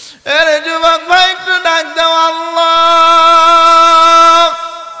এর যুবক ভাই একটু ডাক দাও আল্লাহ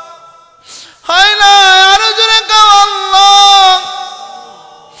হয় না আরো জোরে কাও আল্লাহ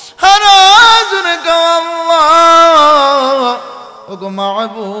আরো জোরে কাও আল্লাহ ওগো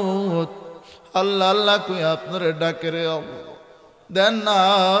মাবুদ আল্লাহ আল্লাহ কই আপনারে ডাকে রে আল্লাহ দেন না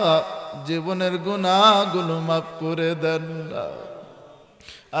জীবনের গুনাহগুলো মাফ করে দেন না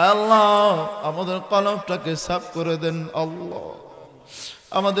আল্লাহ আমাদের কলবটাকে সাফ করে দেন আল্লাহ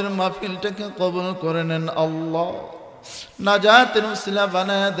আমাদের মাহফিলটাকে কবুল করে নেন আল্লাহ নাজাতের উসিলা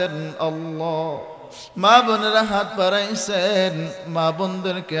বানায় দেন আল্লাহ মা বোনেরা হাত বাড়াইছেন মা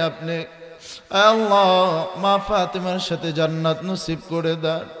বোনদেরকে আপনি আল্লাহ মা ফাতেমার সাথে জান্নাত নসিব করে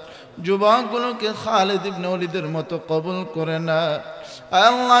দেন যুবকগুলোকে খালিদ ইবনে ওয়ালিদের মতো কবুল করে না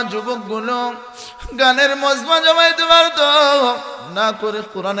আল্লাহ যুবকগুলো গানের মজমা জমাইতে পারতো না করে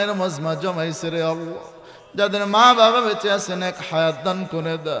কোরআনের মজমা জমাইছে রে আল্লাহ যাদের মা বাবা বেঁচে আছেন এক হায়াত দান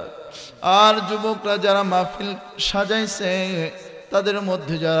করে দেয় আর যুবকরা যারা মাহফিল সাজাইছে তাদের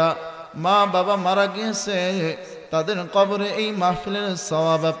মধ্যে যারা মা বাবা মারা গিয়েছে তাদের কবরে এই মাহফিলের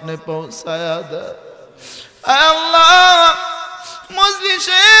সওয়াব আপনি পৌঁছায়া দেন। আল্লাহ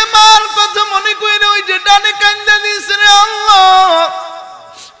মজলিসে মার কথা মনে করে ওই যে ডানে কান্দা দিছে রে আল্লাহ,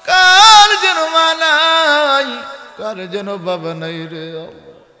 কার যেন মা নাই, কার যেন বাবা নাই রে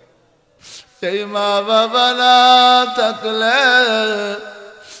আল্লাহ। সেই মা বাবা না থাকলে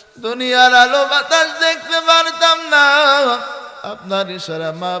দুনিয়ার আলো বাতাস দেখতে পারতাম না, আপনার ইশারা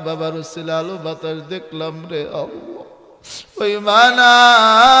মা বাবার উসিলা আলো বাতাস দেখলাম রে আল্লাহ। ওই মা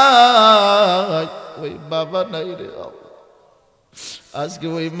নাই, ওই বাবা নাই রে আল্লাহ। আজকে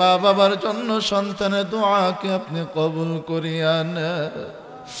ওই মা বাবার জন্য সন্তানের দোয়াকে আপনি কবুল করিয়া নেন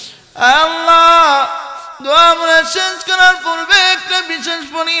আল্লাহ। দোয়া আমরা শেষ করার পূর্বে একটা বিশেষ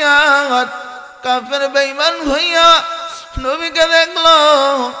ফরিয়াদ, কাফের বেঈমান হইয়া নবীকে দেখলো,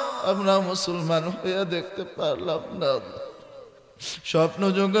 আমরা মুসলমান হইয়া দেখতে পারলাম না। স্বপ্ন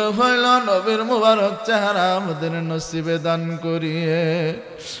যুগে হইল নবীর মুবারক চেহারা আমাদের নসিবে দান করিয়ে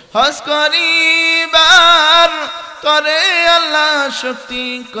হজ করিবার তরে আল্লাহ শক্তি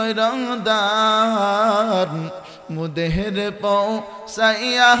কইরং দান, মুদেহের পাও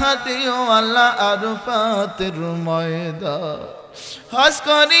সাইয়া হাতিও আল্লাহ আরফাতের ময়দান। হজ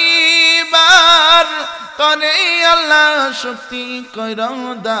করিবার তরে আল্লাহ শক্তি কইরং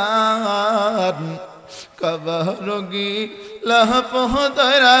দান, কবরগি লাহ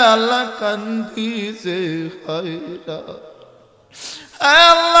পহদরা আল্লাহ কান্দিছে হায়রা।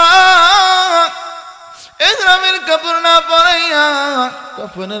 আল্লাহ ইহরামের কাপড় না পরাইয়া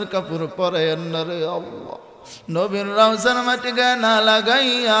কাফনের কাপড় পরাইয়া না রে আল্লাহ। নবীর রওজার মাটি গায়ে না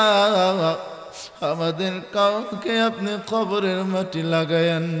লাগাইয়া আমাদের কাউকে আপনি কবরের মাটি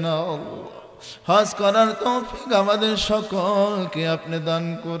লাগাইয়েন না আল্লাহ। হজ করার তৌফিক আমাদের সকলকে আপনি দান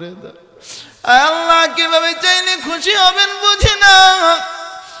করে দেন আল্লাহ। কিভাবে চাইলে খুশি হবেন বুঝি না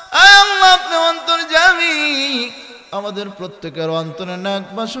আল্লাহ, আপনি অন্তর্যামী, আমাদের প্রত্যেকের অন্তরে নাক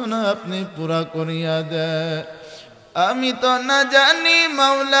বাসনা আপনি পুরা করিয়া দেন। আমি তো না জানি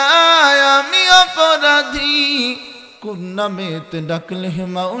মাওলা আমি অপরাধী, কোন নামেতে ডাকলে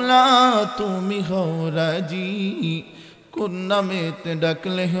মাওলা তুমি হও রাজি, কোন নামেতে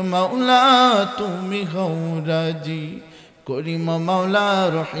ডাকলে মাওলা তুমি হও রাজি। করিম মাওলা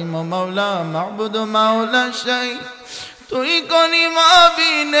রহিম মাওলা মাবুদ মাওলা শাই, তুই করিম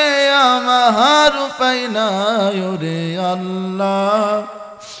বিনে আমার উপায় নাই রে আল্লাহ,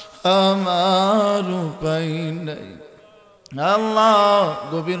 আমার উপায় নাই আল্লাহ।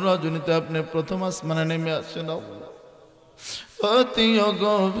 গভীর রজনীতে আপনি প্রথম আসমানে নেমে আসেন আল্লাহ। অতিও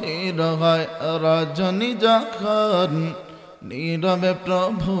গভীর হয় রজনী যখন, নীরবে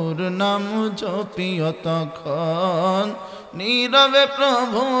প্রভুর নাম জপিও তখন, নীরবে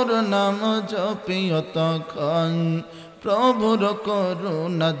প্রভুর নাম জপিও তখন। প্রভুর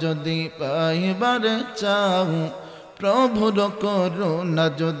করুণা যদি পাইবারে চাও, প্রভুর করুণা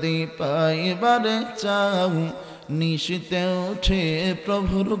যদি পাইবারে চাও, নিশিতে উঠে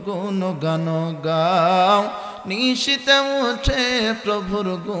প্রভুর গুণগান গাও, নিশিতে উঠে প্রভুর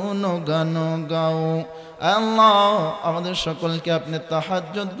গুণগান গাও। আল্লাহ আমাদের সকলকে আপনি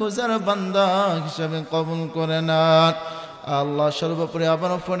তাহাজ্জুদ গুজার বান্দা হিসাবে কবুল করে নেন আল্লাহ। সর্বোপরি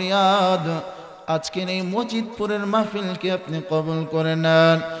আবার ফরিয়াদ, আজকের এই মজিদপুরের মাহফিলকে আপনি কবুল করে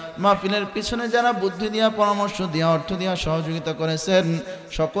নেন। মাহফিলের পিছনে যারা বুদ্ধি দিয়া পরামর্শ দিয়া অর্থ দিয়া সহযোগিতা করেছেন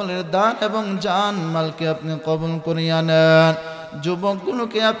সকলের দান এবং জান মালকে আপনি কবুল করিয়া নেন।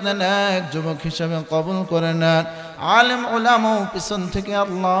 যুবকগুলোকে আপনি নেক যুবক হিসাবে কবুল করে নেন। আলেম ওলামাও পিছন থেকে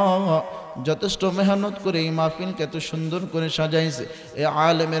আল্লাহ যথেষ্ট মেহনত করে এই মাহফিলকে এত সুন্দর করে সাজাইছে, এই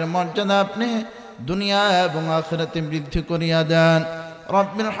আলেমের মর্যাদা আপনি দুনিয়া এবং আখিরাতে বৃদ্ধি করিয়া দেন।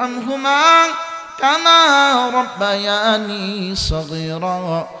 রব্বির হামহুমা কামা রব্বায়ানি সগীরা,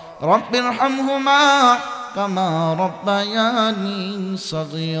 রব্বির হামহুমা কামা রব্বায়ানি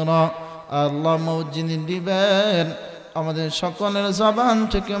সগীরা। আল্লাহ মওজিদ দিবেন, আমাদের সকলের জবান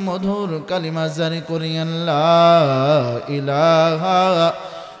থেকে মধুর কালিমা জারি করিয়েন লা ইলাহা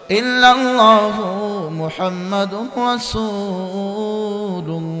ইল্লাল্লাহু মুহাম্মাদুর রাসূলুল্লাহ।